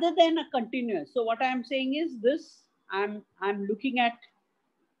 rather than a continuous. So what I'm saying is this, I'm looking at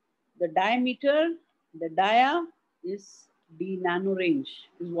the diameter, the dia is D nano range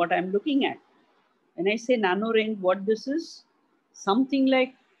is what I'm looking at. When I say nano range, what this is? Something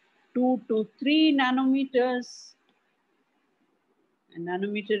like 2 to 3 nanometers. And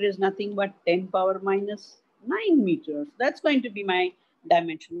nanometer is nothing but 10 power minus 9 meters. That's going to be my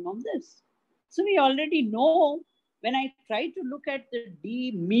dimension of this. So we already know when I try to look at the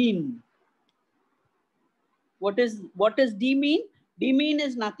D mean, what is D mean? D mean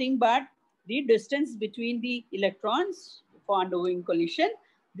is nothing but the distance between the electrons for undergoing collision.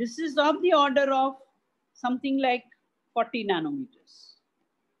 This is of the order of something like 40 nanometers.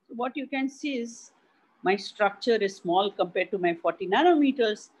 So what you can see is my structure is small compared to my 40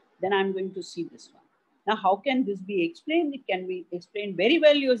 nanometers, then I'm going to see this one. Now, how can this be explained? It can be explained very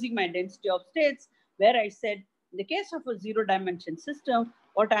well using my density of states, where I said in the case of a zero dimension system,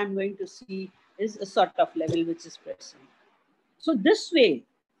 what I'm going to see is a sort of level which is present. So this way,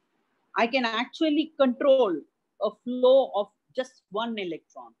 I can actually control a flow of just one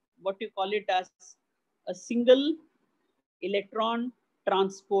electron. What you call it as a single electron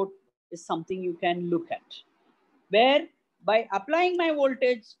transport is something you can look at. Where by applying my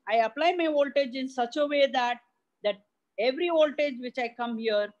voltage, I apply my voltage in such a way that every voltage which I come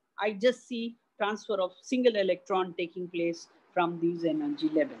here, I just see transfer of single electron taking place from these energy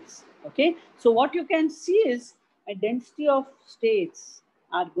levels. Okay, so what you can see is a density of states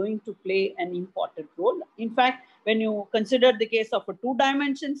are going to play an important role. In fact, when you consider the case of a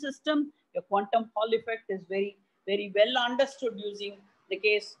two-dimension system, your quantum Hall effect is very, very well understood using the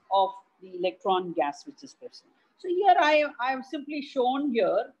case of the electron gas which is present. So here I have simply shown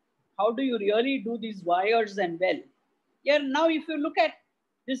here how do you really do these wires and well. Here now if you look at,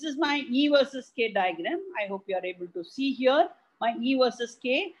 this is my E versus K diagram. I hope you are able to see here my E versus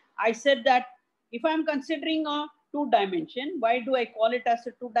K. I said that if I am considering a two dimension, why do I call it as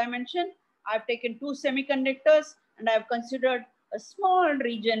a two dimension? I have taken two semiconductors and I have considered a small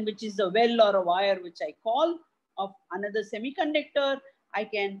region which is a well or a wire which I call of another semiconductor. I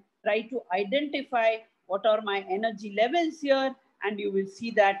can try to identify what are my energy levels here, and you will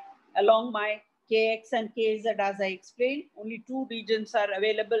see that along my Kx and Kz, as I explained, only two regions are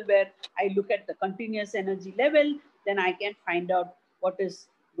available where I look at the continuous energy level, then I can find out what is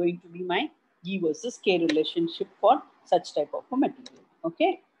going to be my E versus K relationship for such type of a material.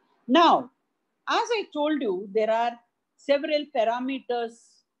 Okay. Now, as I told you, there are several parameters.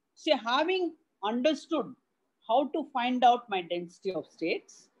 See, having understood how to find out my density of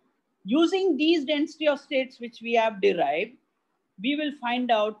states, using these density of states which we have derived, we will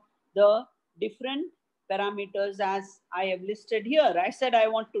find out the different parameters as I have listed here. I said I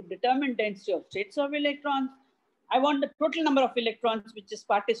want to determine density of states of electrons. I want the total number of electrons which is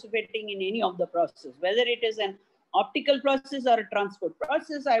participating in any of the processes, whether it is an optical process or a transport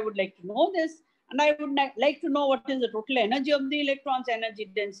process. I would like to know this, and I would like to know what is the total energy of the electrons,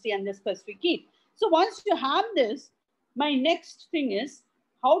 energy density, and the specific heat. So once you have this, my next thing is,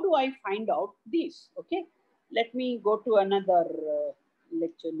 how do I find out these? Okay, let me go to another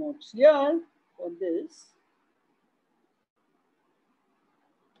lecture notes here for this.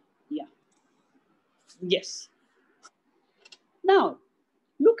 Yeah. Yes. Now,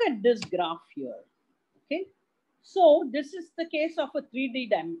 look at this graph here. Okay. So this is the case of a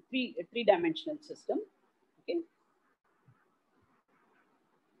three-dimensional system. Okay.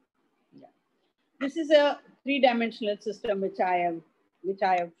 Yeah. This is a three-dimensional system which I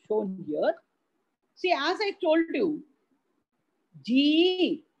have shown here. See, as I told you,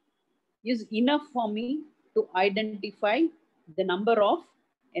 GE is enough for me to identify the number of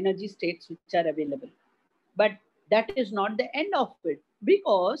energy states which are available. But that is not the end of it,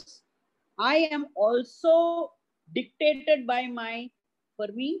 because I am also dictated by my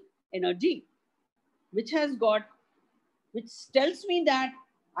Fermi energy, which tells me that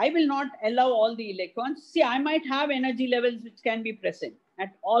I will not allow all the electrons. See, I might have energy levels which can be present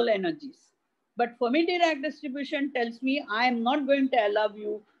at all energies. But Fermi-Dirac distribution tells me I am not going to allow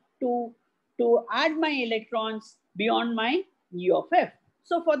you to add my electrons beyond my E of F.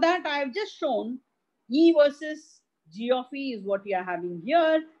 So for that, I have just shown E versus G of E is what you are having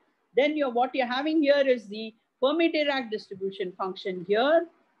here. Then what you're having here is the Fermi-Dirac distribution function here.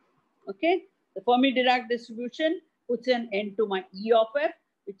 Okay, the Fermi-Dirac distribution puts an end to my E of F,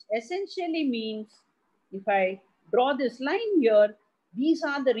 which essentially means if I draw this line here, these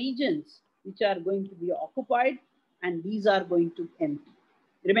are the regions which are going to be occupied and these are going to empty.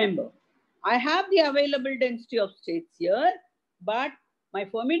 Remember, I have the available density of states here, but my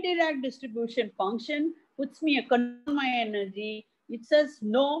Fermi-Dirac distribution function puts me a control on my energy. It says,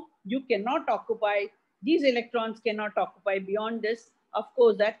 no, you cannot occupy, these electrons cannot occupy beyond this, of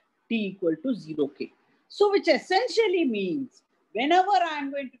course, at T equal to 0K. So which essentially means whenever I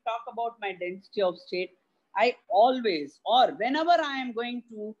am going to talk about my density of state, I always, or whenever I am going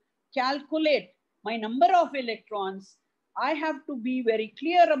to calculate my number of electrons, I have to be very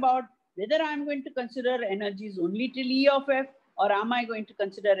clear about whether I am going to consider energies only till E of F, or am I going to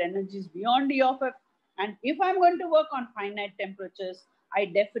consider energies beyond E of F. And if I'm going to work on finite temperatures, I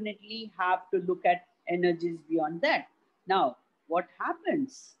definitely have to look at energies beyond that. Now, what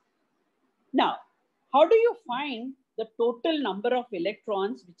happens? Now, how do you find the total number of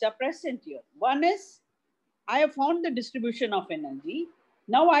electrons which are present here. One is, I have found the distribution of energy.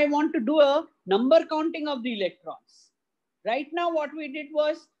 Now I want to do a number counting of the electrons. Right now what we did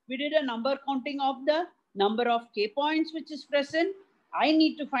was, we did a number counting of the number of K points which is present. I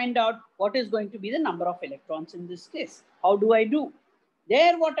need to find out what is going to be the number of electrons in this case. How do I do?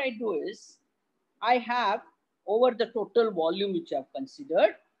 There what I do is, I have over the total volume which I have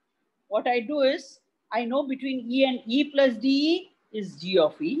considered, what I do is, I know between E and E plus dE is G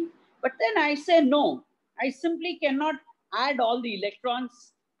of E, but then I say no, I simply cannot add all the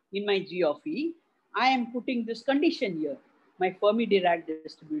electrons in my G of E. I am putting this condition here, my Fermi-Dirac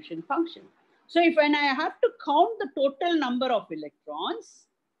distribution function. So if when I have to count the total number of electrons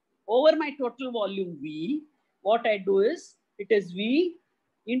over my total volume V, what I do is, it is V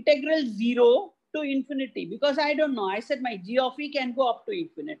integral 0 to infinity, because I don't know. I said my G of E can go up to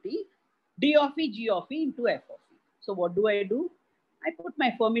infinity. D of E, G of E into F of E. So what do? I put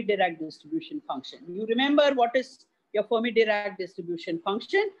my Fermi-Dirac distribution function. You remember what is your Fermi-Dirac distribution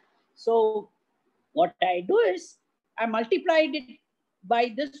function? So what I do is, I multiplied it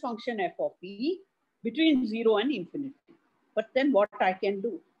by this function F of E between 0 and infinity. But then what I can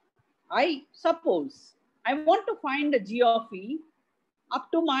do? I suppose I want to find the G of E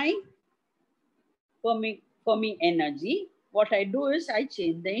up to my Fermi energy. What I do is, I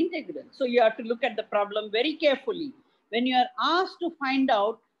change the integral. So you have to look at the problem very carefully. When you are asked to find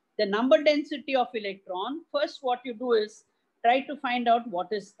out the number density of electron, first what you do is, try to find out what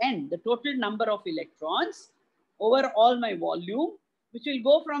is n, the total number of electrons over all my volume, which will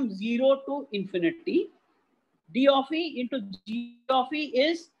go from 0 to infinity. D of E into G of E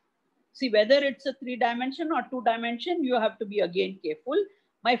is, see whether it's a 3-dimension or 2-dimension, you have to be again careful.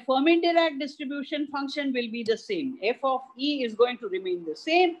 My Fermi-Dirac distribution function will be the same. F of E is going to remain the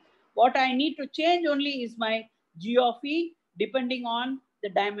same. What I need to change only is my G of E depending on the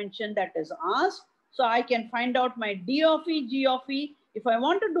dimension that is asked. So I can find out my D of E, G of E. If I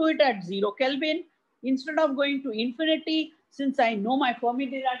want to do it at 0 Kelvin, instead of going to infinity, since I know my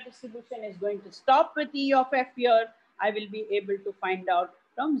Fermi-Dirac distribution is going to stop with E of F here, I will be able to find out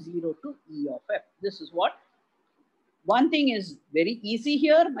from 0 to E of F. This is what. One thing is very easy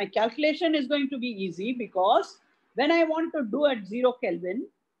here. My calculation is going to be easy because when I want to do at 0 Kelvin,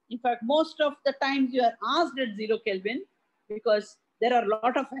 in fact, most of the times you are asked at 0 Kelvin because there are a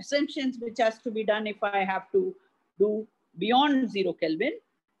lot of assumptions which has to be done if I have to do beyond 0 Kelvin.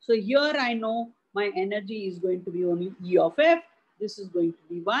 So here I know my energy is going to be only E of F. This is going to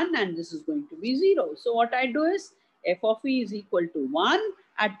be 1 and this is going to be 0. So what I do is, F of E is equal to 1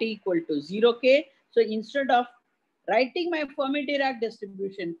 at T equal to 0 K. So instead of writing my Fermi-Dirac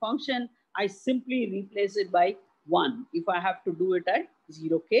distribution function, I simply replace it by 1 if I have to do it at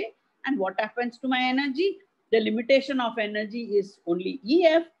 0 K. And what happens to my energy? The limitation of energy is only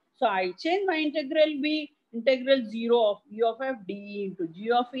EF. So I change my integral B, integral 0 of E of F dE into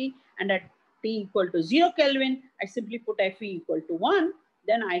G of E, and at T equal to 0 Kelvin, I simply put Fe equal to 1.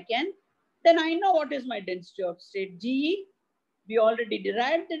 Then I know what is my density of state GE. We already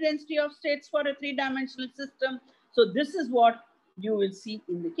derived the density of states for a 3-dimensional system. So this is what you will see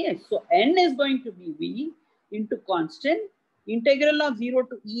in the case. So N is going to be V into constant integral of 0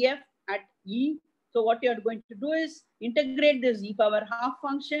 to EF at E. So what you are going to do is integrate this E power half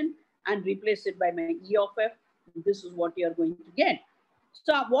function and replace it by my E of F. This is what you are going to get.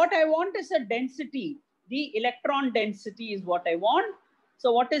 So what I want is a density. The electron density is what I want.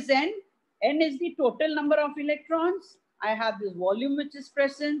 So what is N? N is the total number of electrons. I have this volume which is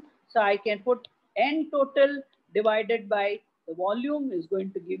present. So I can put N total divided by the volume is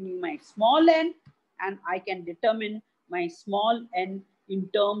going to give me my small n, and I can determine my small n in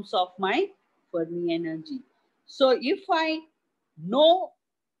terms of my Fermi energy. So if I know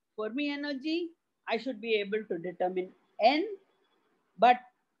Fermi energy, I should be able to determine n. But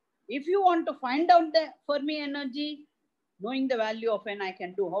if you want to find out the Fermi energy, knowing the value of n, I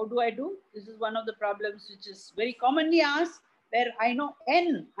can do. How do I do? This is one of the problems which is very commonly asked, where I know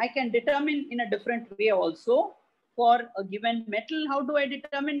n, I can determine in a different way also. For a given metal, how do I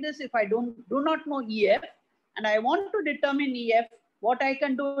determine this? If I do not know EF and I want to determine EF, what I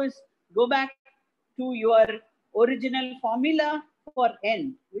can do is go back to your original formula for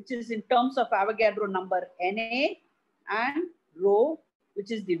n, which is in terms of Avogadro number Na, and rho, which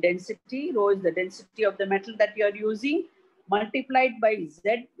is the density. Rho is the density of the metal that you are using, multiplied by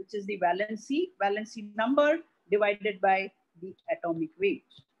Z, which is the valency number, divided by the atomic weight.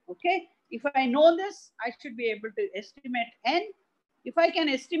 Okay. If I know this, I should be able to estimate n. If I can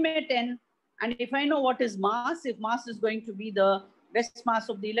estimate n, and if I know what is mass, if mass is going to be the rest mass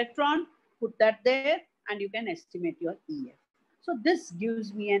of the electron, put that there. and you can estimate your EF. So this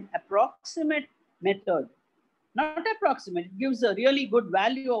gives me an approximate method. Not approximate, it gives a really good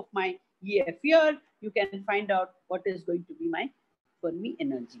value of my EF here. You can find out what is going to be my Fermi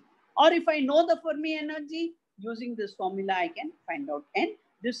energy. Or if I know the Fermi energy, using this formula, I can find out N.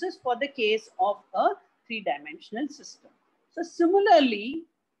 This is for the case of a three-dimensional system. So similarly,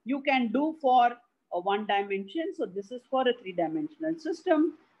 you can do for a one dimension. So this is for a three-dimensional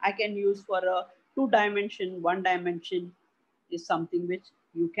system. I can use for a two dimension, one dimension is something which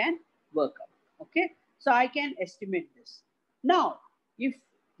you can work out. Okay. So I can estimate this. Now, if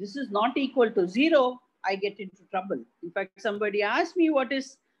this is not equal to 0, I get into trouble. In fact, somebody asked me what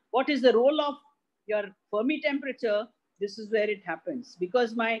is the role of your Fermi temperature. This is where it happens,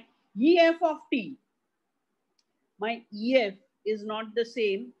 because my EF of T, my EF is not the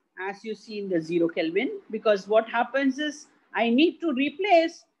same as you see in the 0 Kelvin, because what happens is I need to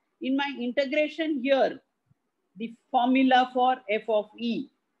replace in my integration here the formula for f of E.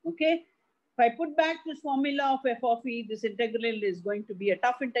 Okay. If I put back this formula of f of E, this integral is going to be a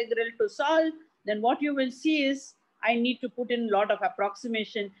tough integral to solve. Then what you will see is I need to put in a lot of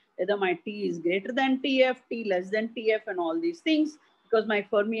approximation, whether my T is greater than TF, T less than TF, and all these things, because my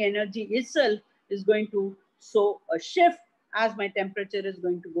Fermi energy itself is going to show a shift as my temperature is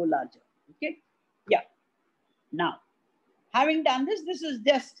going to go larger. Okay. Yeah. Now, having done this, this is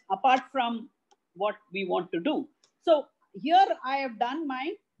just apart from what we want to do. So here I have done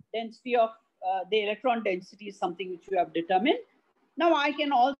my density of the electron density is something which you have determined. Now I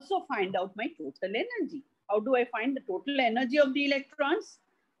can also find out my total energy. How do I find the total energy of the electrons?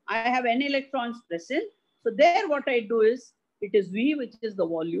 I have n electrons present. So there what I do is, it is V, which is the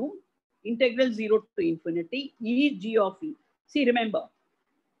volume, integral 0 to infinity, E g of E. See, remember,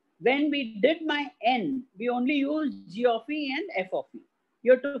 when we did my N, we only used G of E and F of E.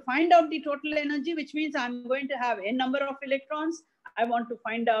 You have to find out the total energy, which means I'm going to have n number of electrons. I want to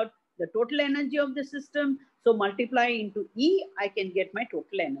find out the total energy of the system. So multiply into E, I can get my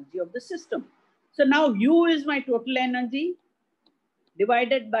total energy of the system. So now U is my total energy,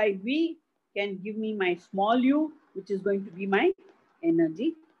 divided by V can give me my small u, which is going to be my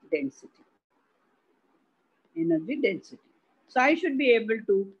energy density. Energy density. So I should be able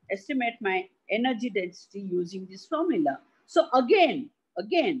to estimate my energy density using this formula. So again,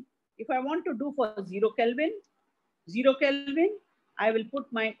 if I want to do for 0 Kelvin, I will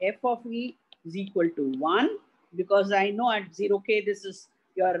put my f of E is equal to 1, because I know at 0K, this is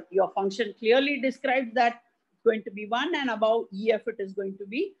your function clearly describes that it's going to be 1, and above EF it is going to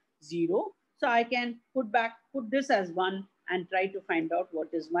be 0. So I can put this as 1 and try to find out what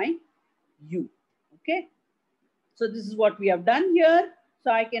is my U. Okay. So this is what we have done here.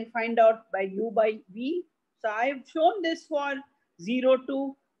 So I can find out by U by V. So I've shown this for 0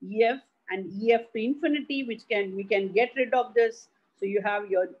 to EF and EF to infinity, which we can get rid of this. So you have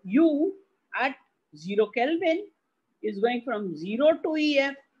your U at 0 Kelvin is going from 0 to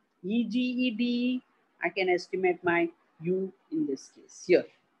EF, EG, I can estimate my U in this case here.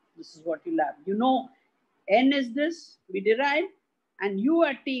 This is what you'll have. You know, N is this, we derived, and U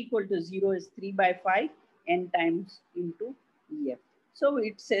at T equal to 0 is 3 by 5, N times into EF. So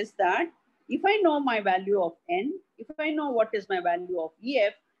it says that if I know my value of N, if I know what is my value of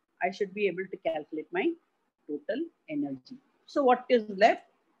EF, I should be able to calculate my total energy. So what is left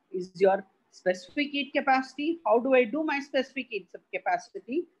is your specific heat capacity. How do I do my specific heat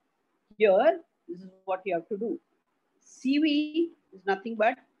capacity? Here, this is what you have to do. CV is nothing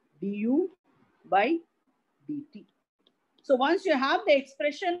but du by dt. So once you have the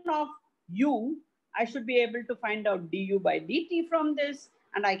expression of U, I should be able to find out du by dt from this,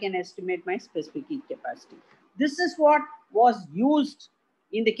 and I can estimate my specific heat capacity. This is what was used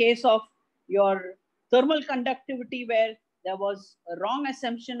in the case of your thermal conductivity, where there was a wrong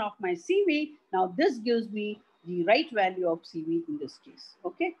assumption of my CV. Now this gives me the right value of CV in this case.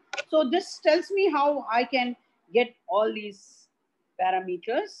 Okay. So this tells me how I can get all these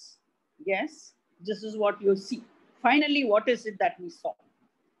parameters. Yes, this is what you see. Finally, what is it that we saw?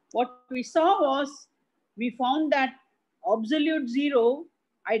 What we saw was, we found that absolute 0,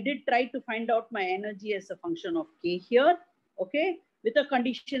 I did try to find out my energy as a function of K here, okay, with a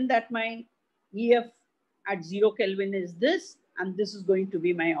condition that my EF at 0 Kelvin is this, and this is going to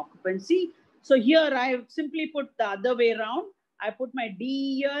be my occupancy. So here I have simply put the other way around. I put my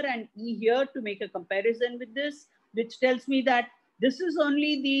D here and E here to make a comparison with this, which tells me that this is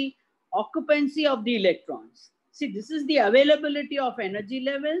only the occupancy of the electrons. See, this is the availability of energy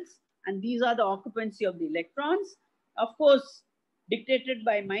levels, and these are the occupancy of the electrons, of course, dictated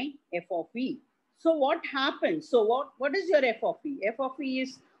by my F of E. So what happens? So what is your F of E? F of E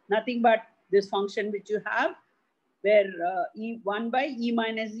is nothing but this function which you have, where E1 by E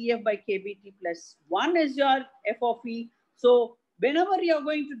minus EF by KBT plus 1 is your F of E. So whenever you're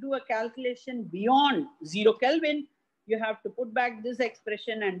going to do a calculation beyond 0 Kelvin, you have to put back this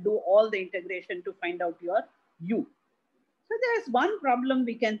expression and do all the integration to find out your U. So there's one problem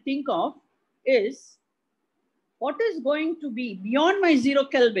we can think of is, what is going to be beyond my 0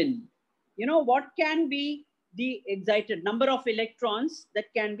 Kelvin? You know, what can be the excited number of electrons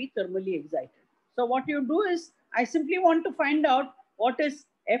that can be thermally excited? So what you do is, I simply want to find out what is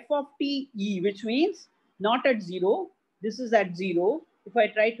F of T E, which means not at 0. This is at 0. If I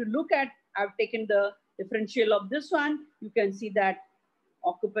try to look at, I've taken the differential of this one, you can see that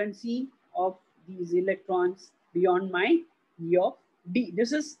occupancy of these electrons beyond my E of D.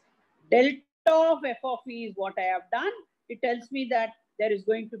 This is delta of F of E is what I have done. It tells me that there is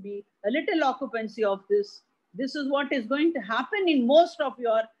going to be a little occupancy of this. This is what is going to happen in most of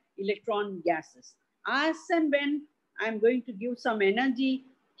your electron gases. As and when I'm going to give some energy,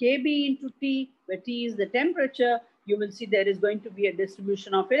 Kb into T, where T is the temperature, you will see there is going to be a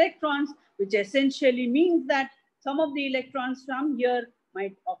distribution of electrons, which essentially means that some of the electrons from here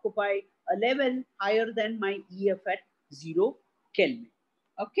might occupy a level higher than my EF at 0 Kelvin.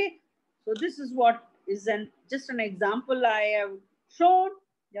 Okay, so this is what is just an example I have shown.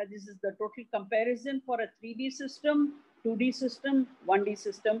 Yeah, this is the total comparison for a 3D system, 2D system, 1D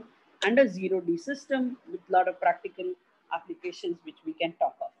system, and a 0D system with a lot of practical applications which we can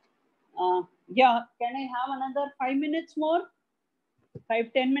talk of. Yeah, can I have another 5 minutes more?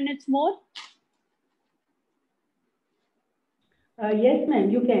 5-10 minutes more? Yes, ma'am,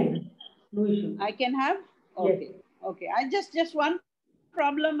 you can. No issue. I can have? Okay. Yes. Okay. I just one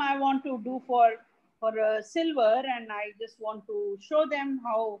problem I want to do for silver, and I just want to show them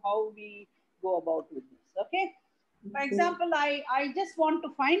how we go about with this. Okay. For example, I just want to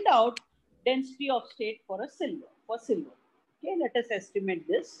find out density of state for silver. Okay, let us estimate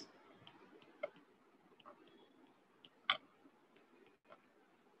this.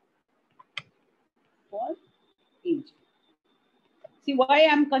 For Ag. See, why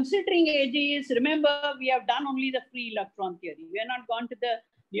I'm considering Ag is, remember, we have done only the free electron theory. We are not gone to the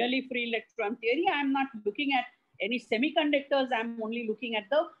nearly free electron theory. I'm not looking at any semiconductors. I'm only looking at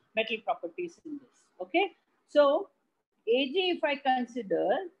the metal properties in this. Okay. So Ag, if I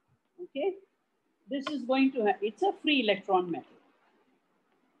consider, okay, this is going to have, it's a free electron metal.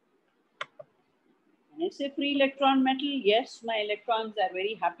 When I say free electron metal, yes, my electrons are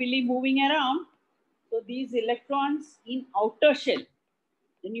very happily moving around. So these electrons in outer shell.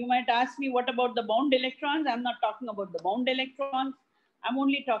 Then you might ask me, what about the bound electrons? I'm not talking about the bound electrons. I'm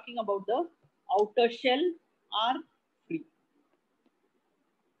only talking about the outer shell are free.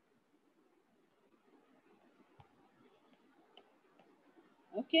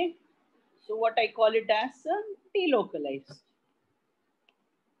 Okay. So what I call it as delocalized.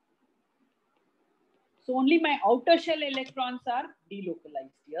 So only my outer shell electrons are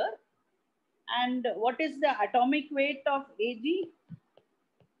delocalized here. And what is the atomic weight of Ag?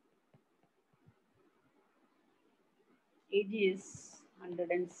 Ag is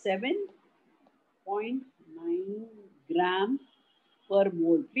 107.9 gram per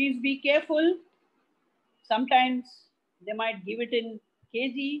mole. Please be careful. Sometimes they might give it in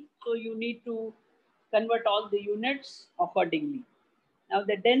kg, so you need to convert all the units accordingly. Now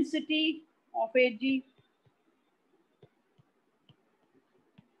the density of Ag,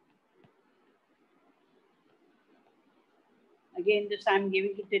 again this I'm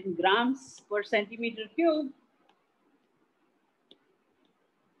giving it in grams per centimeter cube.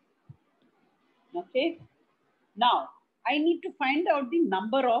 Okay. Now I need to find out the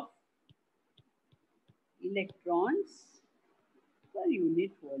number of electrons per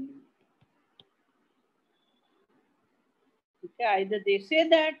unit volume. Okay, either they say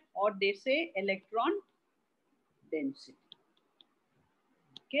that or they say electron density.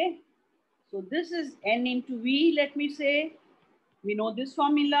 Okay, so this is N into V, let me say. We know this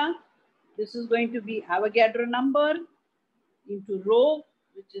formula. This is going to be Avogadro number into rho,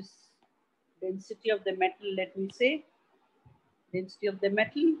 which is density of the metal, let me say. Density of the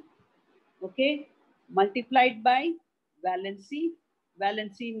metal, okay, multiplied by valency.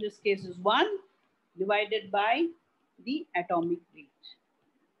 Valency in this case is 1 divided by the atomic weight.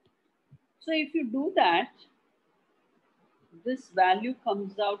 So if you do that, this value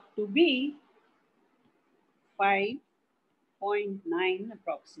comes out to be 5.9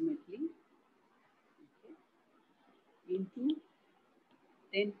 approximately, okay, into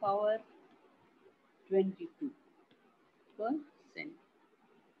 10 power 22 per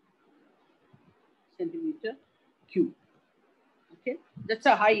centimeter cube. Okay, that's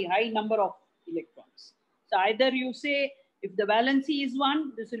a high number of electrons. So either you say if the valency is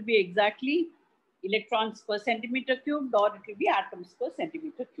 1, this will be exactly electrons per centimeter cubed, or it will be atoms per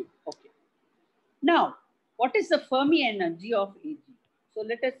centimeter cubed. Okay. Now, what is the Fermi energy of Ag? So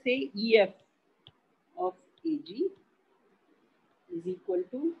let us say EF of Ag is equal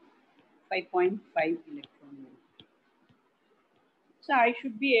to 5.5 electron volt. So I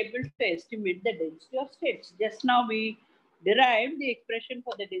should be able to estimate the density of states. Just now we derived the expression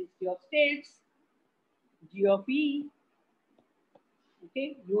for the density of states, G of E.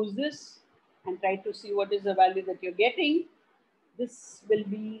 Okay, use this and try to see what is the value that you're getting. This will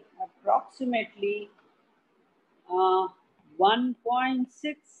be approximately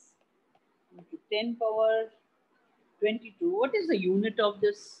 1.6 into 10 power 22. What is the unit of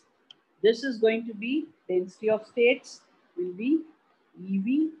this? This is going to be density of states will be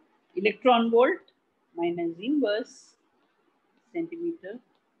EV, electron volt minus inverse centimeter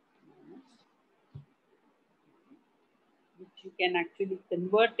minus, which you can actually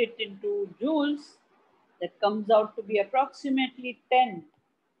convert it into joules. That comes out to be approximately 10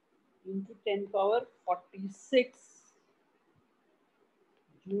 into 10 power 46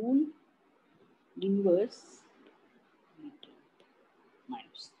 joule inverse meter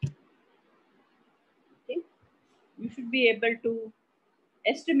minus. Okay, you should be able to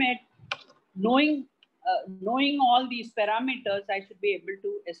estimate, knowing all these parameters, I should be able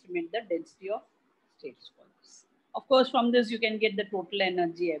to estimate the density of states for this. Of course, from this you can get the total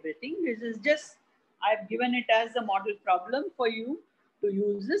energy, everything. This is just, I've given it as a model problem for you to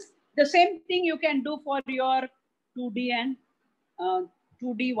use this. The same thing you can do for your 2D and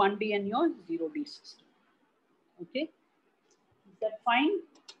 2D, 1D and your 0D system. Okay, is that fine?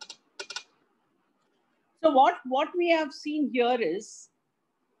 So what we have seen here is,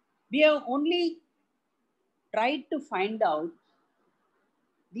 we have only tried to find out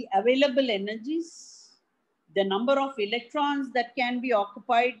the available energies, the number of electrons that can be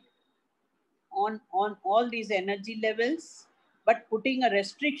occupied on all these energy levels, but putting a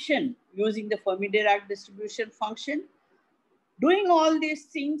restriction using the Fermi-Dirac distribution function. Doing all these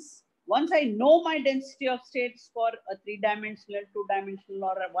things, once I know my density of states for a 3-dimensional, 2-dimensional,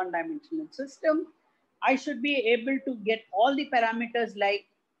 or a 1-dimensional system, I should be able to get all the parameters like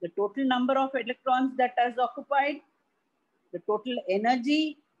the total number of electrons that is occupied, the total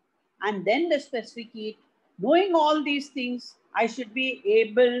energy, and then the specific heat. Knowing all these things, I should be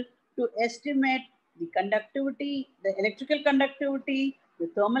able to estimate the conductivity, the electrical conductivity, the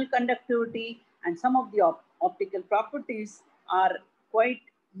thermal conductivity, and some of the optical properties are quite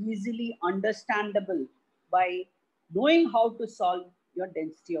easily understandable by knowing how to solve your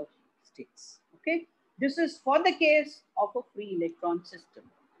density of states. Okay, this is for the case of a free electron system.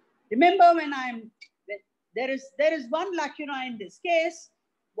 Remember, there is one lacuna in this case.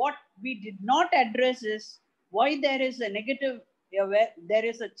 What we did not address is why there is a negative, there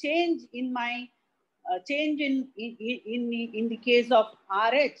is a change in my change in the case of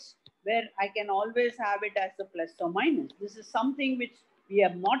RH, where I can always have it as a plus or minus. This is something which we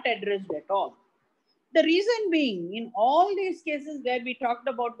have not addressed at all. The reason being, in all these cases where we talked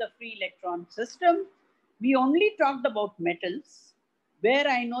about the free electron system, we only talked about metals, where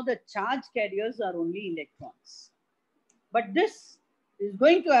I know the charge carriers are only electrons. But this is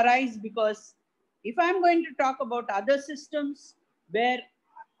going to arise because if I'm going to talk about other systems where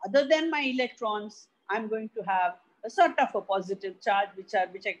other than my electrons, I'm going to have a sort of a positive charge, which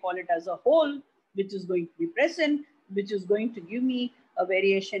I call it as a hole, which is going to be present, which is going to give me a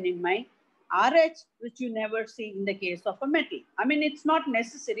variation in my RH, which you never see in the case of a metal. I mean, it's not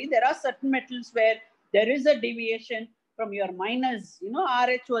necessary. There are certain metals where there is a deviation from your minus,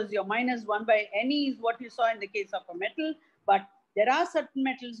 RH was your minus 1 by NE is what you saw in the case of a metal. But there are certain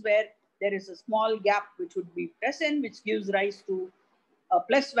metals where there is a small gap which would be present, which gives rise to a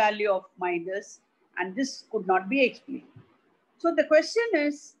plus value of minus, and this could not be explained. So the question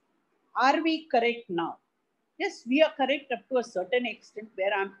is, are we correct now? Yes, we are correct up to a certain extent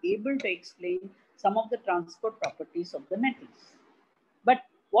where I'm able to explain some of the transport properties of the metals. But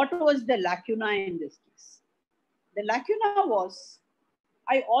what was the lacuna in this case? The lacuna was,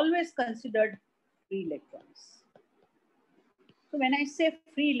 I always considered free electrons. So when I say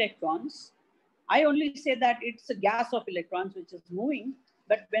free electrons, I only say that it's a gas of electrons which is moving.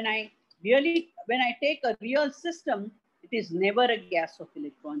 But when I take a real system, it is never a gas of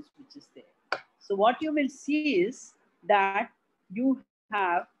electrons which is there. So what you will see is that you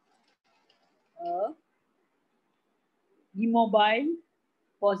have a immobile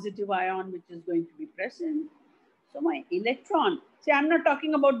positive ion which is going to be present. So my electron, see, I'm not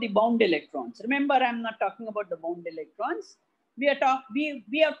talking about the bound electrons. Remember, I'm not talking about the bound electrons. we have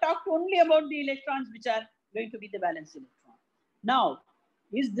talked only about the electrons which are going to be the valence electron. Now,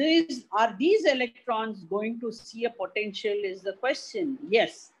 are these electrons going to see a potential is the question.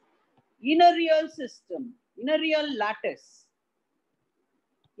 Yes. In a real system, in a real lattice,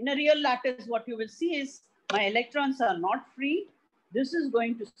 what you will see is my electrons are not free. This is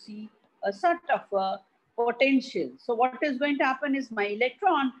going to see a sort of a potential. So what is going to happen is my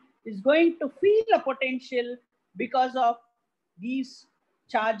electron is going to feel a potential because of these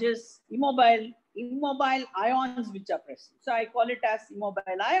charges, immobile ions which are present. So I call it as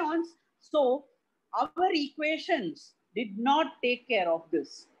immobile ions. So our equations did not take care of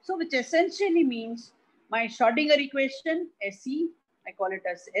this. So which essentially means my Schrodinger equation, SE, I call it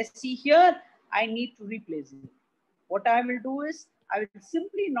as SE here, I need to replace it. What I will do is, I will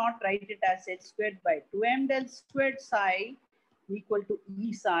simply not write it as h squared by 2m del squared psi equal to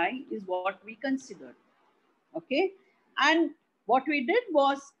E psi is what we considered. Okay. And what we did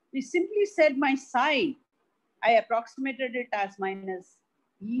was, we simply said my psi, I approximated it as minus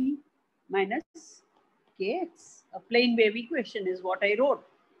E minus kx. A plane wave equation is what I wrote.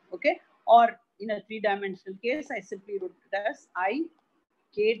 Okay. Or in a three-dimensional case, I simply wrote it as I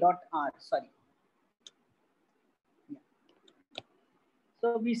k dot r. Sorry. Yeah.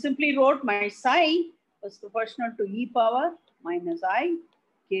 So we simply wrote my psi was proportional to e power minus I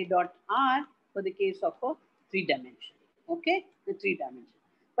k dot r for the case of a three-dimension. Okay, the three-dimension.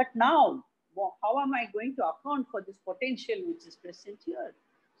 But now, how am I going to account for this potential which is present here?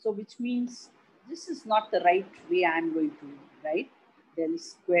 So which means this is not the right way I am going to write del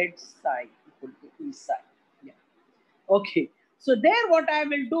squared psi equal to E psi. Yeah. Okay. So there what I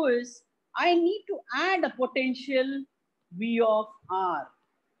will do is, I need to add a potential V of R.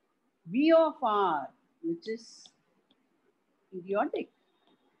 V of R, which is periodic.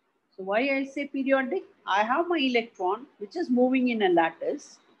 So why I say periodic? I have my electron, which is moving in a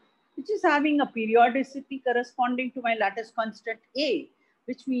lattice, which is having a periodicity corresponding to my lattice constant A,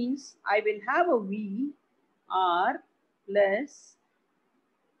 which means I will have a V R plus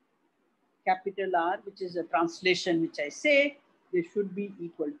capital R, which is a translation which I say, this should be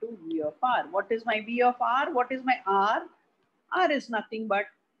equal to V of R. What is my V of R? What is my R? R is nothing but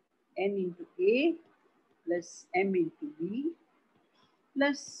N into A plus M into B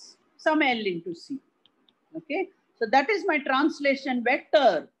plus some L into C. Okay. So that is my translation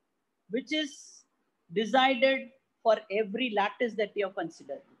vector, which is decided for every lattice that you have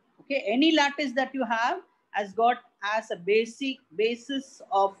considered. Okay. Any lattice that you have has got as a basis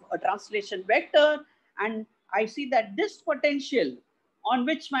of a translation vector. And I see that this potential on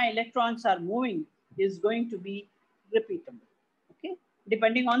which my electrons are moving is going to be repeatable. Okay.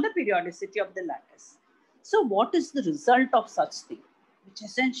 Depending on the periodicity of the lattice. So what is the result of such thing? Which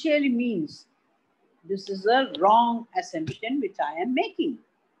essentially means this is a wrong assumption which I am making.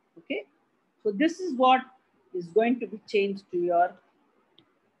 Okay. So this is what is going to be changed to your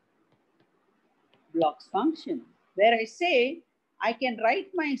Bloch's function, where I say I can write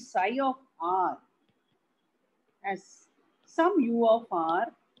my psi of R as some u of R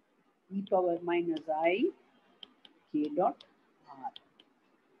e power minus I k dot R.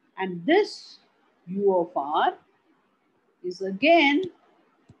 And this u of R is again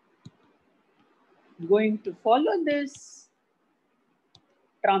going to follow this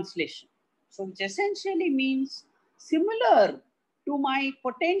translation. So which essentially means similar to my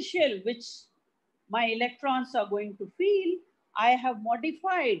potential which my electrons are going to feel, I have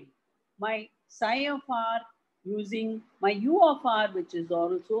modified my psi of R using my u of R, which is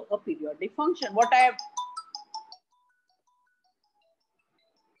also a periodic function. What I have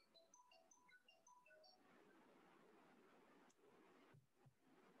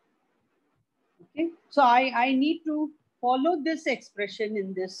okay, so I need to follow this expression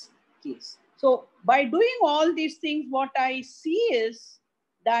in this case. So by doing all these things, what I see is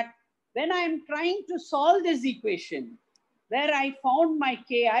that when I am trying to solve this equation, where I found my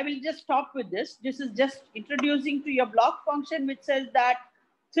k, I will just stop with this. This is just introducing to your Bloch function, which says that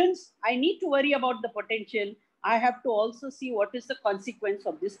since I need to worry about the potential, I have to also see what is the consequence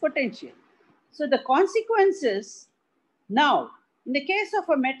of this potential. So the consequences now, in the case of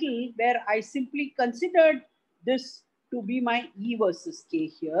a metal where I simply considered this to be my E versus K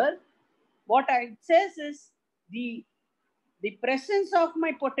here, what it says is the presence of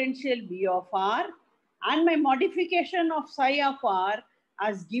my potential V of R and my modification of psi of R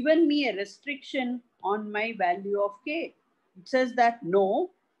has given me a restriction on my value of K. It says that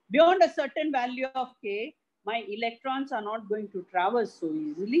no, beyond a certain value of K, my electrons are not going to traverse so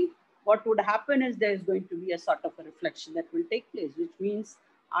easily. What would happen is there is going to be a sort of a reflection that will take place, which means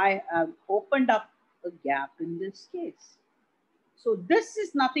I have opened up a gap in this case. So this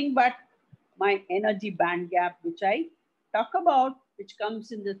is nothing but my energy band gap, which I talk about, which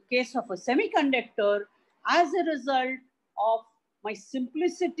comes in the case of a semiconductor as a result of my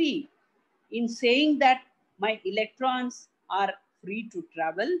simplicity in saying that my electrons are free to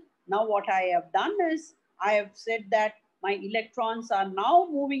travel. Now what I have done is I have said that my electrons are now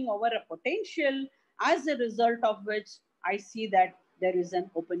moving over a potential, as a result of which I see that there is an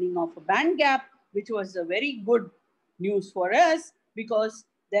opening of a band gap, which was a very good news for us, because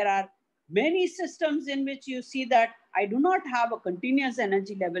there are many systems in which you see that I do not have a continuous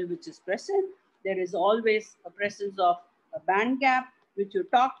energy level which is present. There is always a presence of a band gap, which you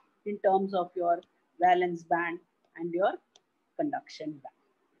talk in terms of your valence band and your conduction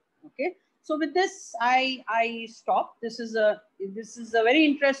band. Okay. So with this, I stop. This is a very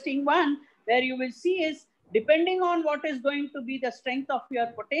interesting one, where you will see is, depending on what is going to be the strength of your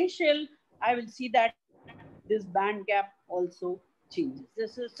potential, I will see that this band gap also changes.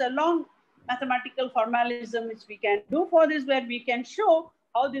 This is a long mathematical formalism which we can do for this, where we can show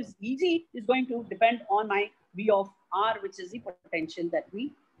how this Eg is going to depend on my V of R, which is the potential that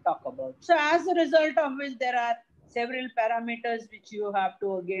we talk about. So as a result of which, there are several parameters which you have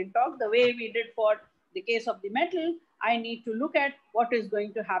to again talk. The way we did for the case of the metal, I need to look at what is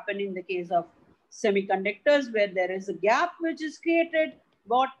going to happen in the case of semiconductors, where there is a gap which is created,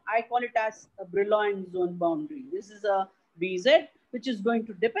 what I call it as a Brillouin zone boundary. This is a BZ, which is going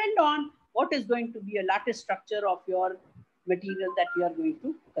to depend on what is going to be a lattice structure of your material that you are going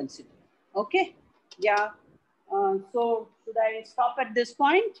to consider. Okay. Yeah. So should I stop at this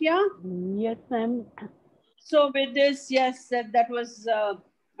point? Yeah. Yes, ma'am. So with this, yes, that was,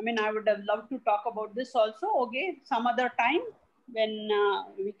 I mean, I would have loved to talk about this also. Okay, some other time when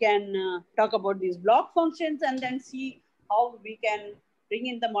we can talk about these block functions, and then see how we can bring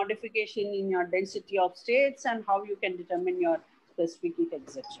in the modification in your density of states and how you can determine your specific heat,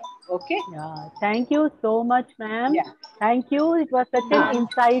 etc. Okay. Yeah. Thank you so much, ma'am. Yeah. Thank you. It was such an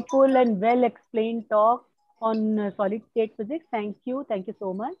insightful and well explained talk on solid state physics. Thank you. Thank you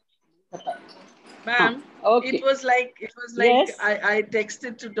so much. Ma'am, Okay. it was like Yes. I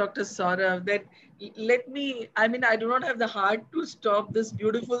texted to Dr. Saurav that let me, I mean, I do not have the heart to stop this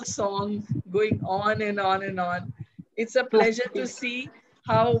beautiful song going on and on and on. It's a pleasure to see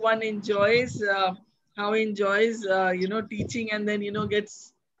how one enjoys teaching, and then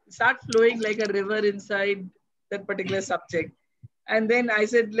gets start flowing like a river inside that particular subject. And then I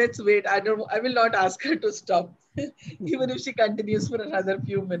said, let's wait. I will not ask her to stop, even if she continues for another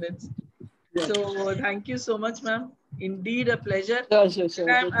few minutes. So thank you so much, ma'am. Indeed, a pleasure. Sure.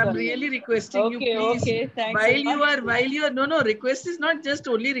 I'm really requesting you, please. Okay. Thanks so much. While you are, no, request is not just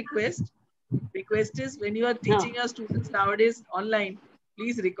only request. Request is when you are teaching your students nowadays online,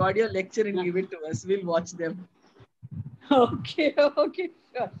 please record your lecture and give it to us. We'll watch them. Okay.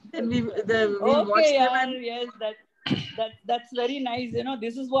 Sure. Then we'll watch them. And yes, that's very nice.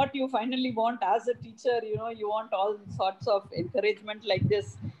 This is what you finally want as a teacher. You want all sorts of encouragement like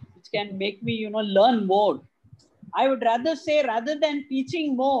this, which can make me, learn more. I would rather say, rather than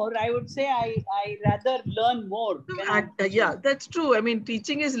teaching more, I would say I rather learn more. Yeah, that's true. I mean,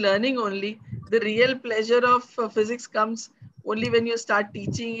 teaching is learning only. The real pleasure of physics comes only when you start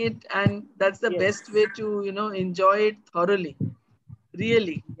teaching it, and that's the best way to enjoy it thoroughly.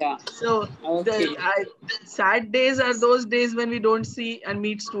 Really. Yeah. So sad days are those days when we don't see and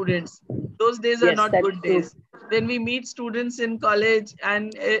meet students. Those days are not good days. When we meet students in college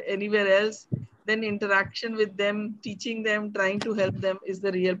and anywhere else, then interaction with them, teaching them, trying to help them is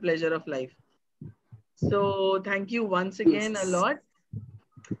the real pleasure of life. So thank you once again a lot.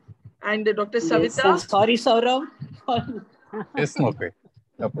 And Dr. Savita. Sorry, Saurav. It's okay.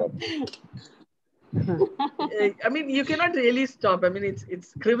 No problem. I mean, you cannot really stop. I mean,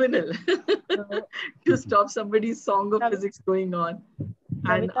 it's criminal to stop somebody's song of physics going on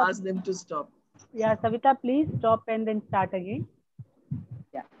and ask them to stop. Yeah, Savita, please stop and then start again.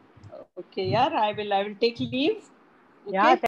 Yeah. Okay, yeah, I will take leave. Okay. Yeah.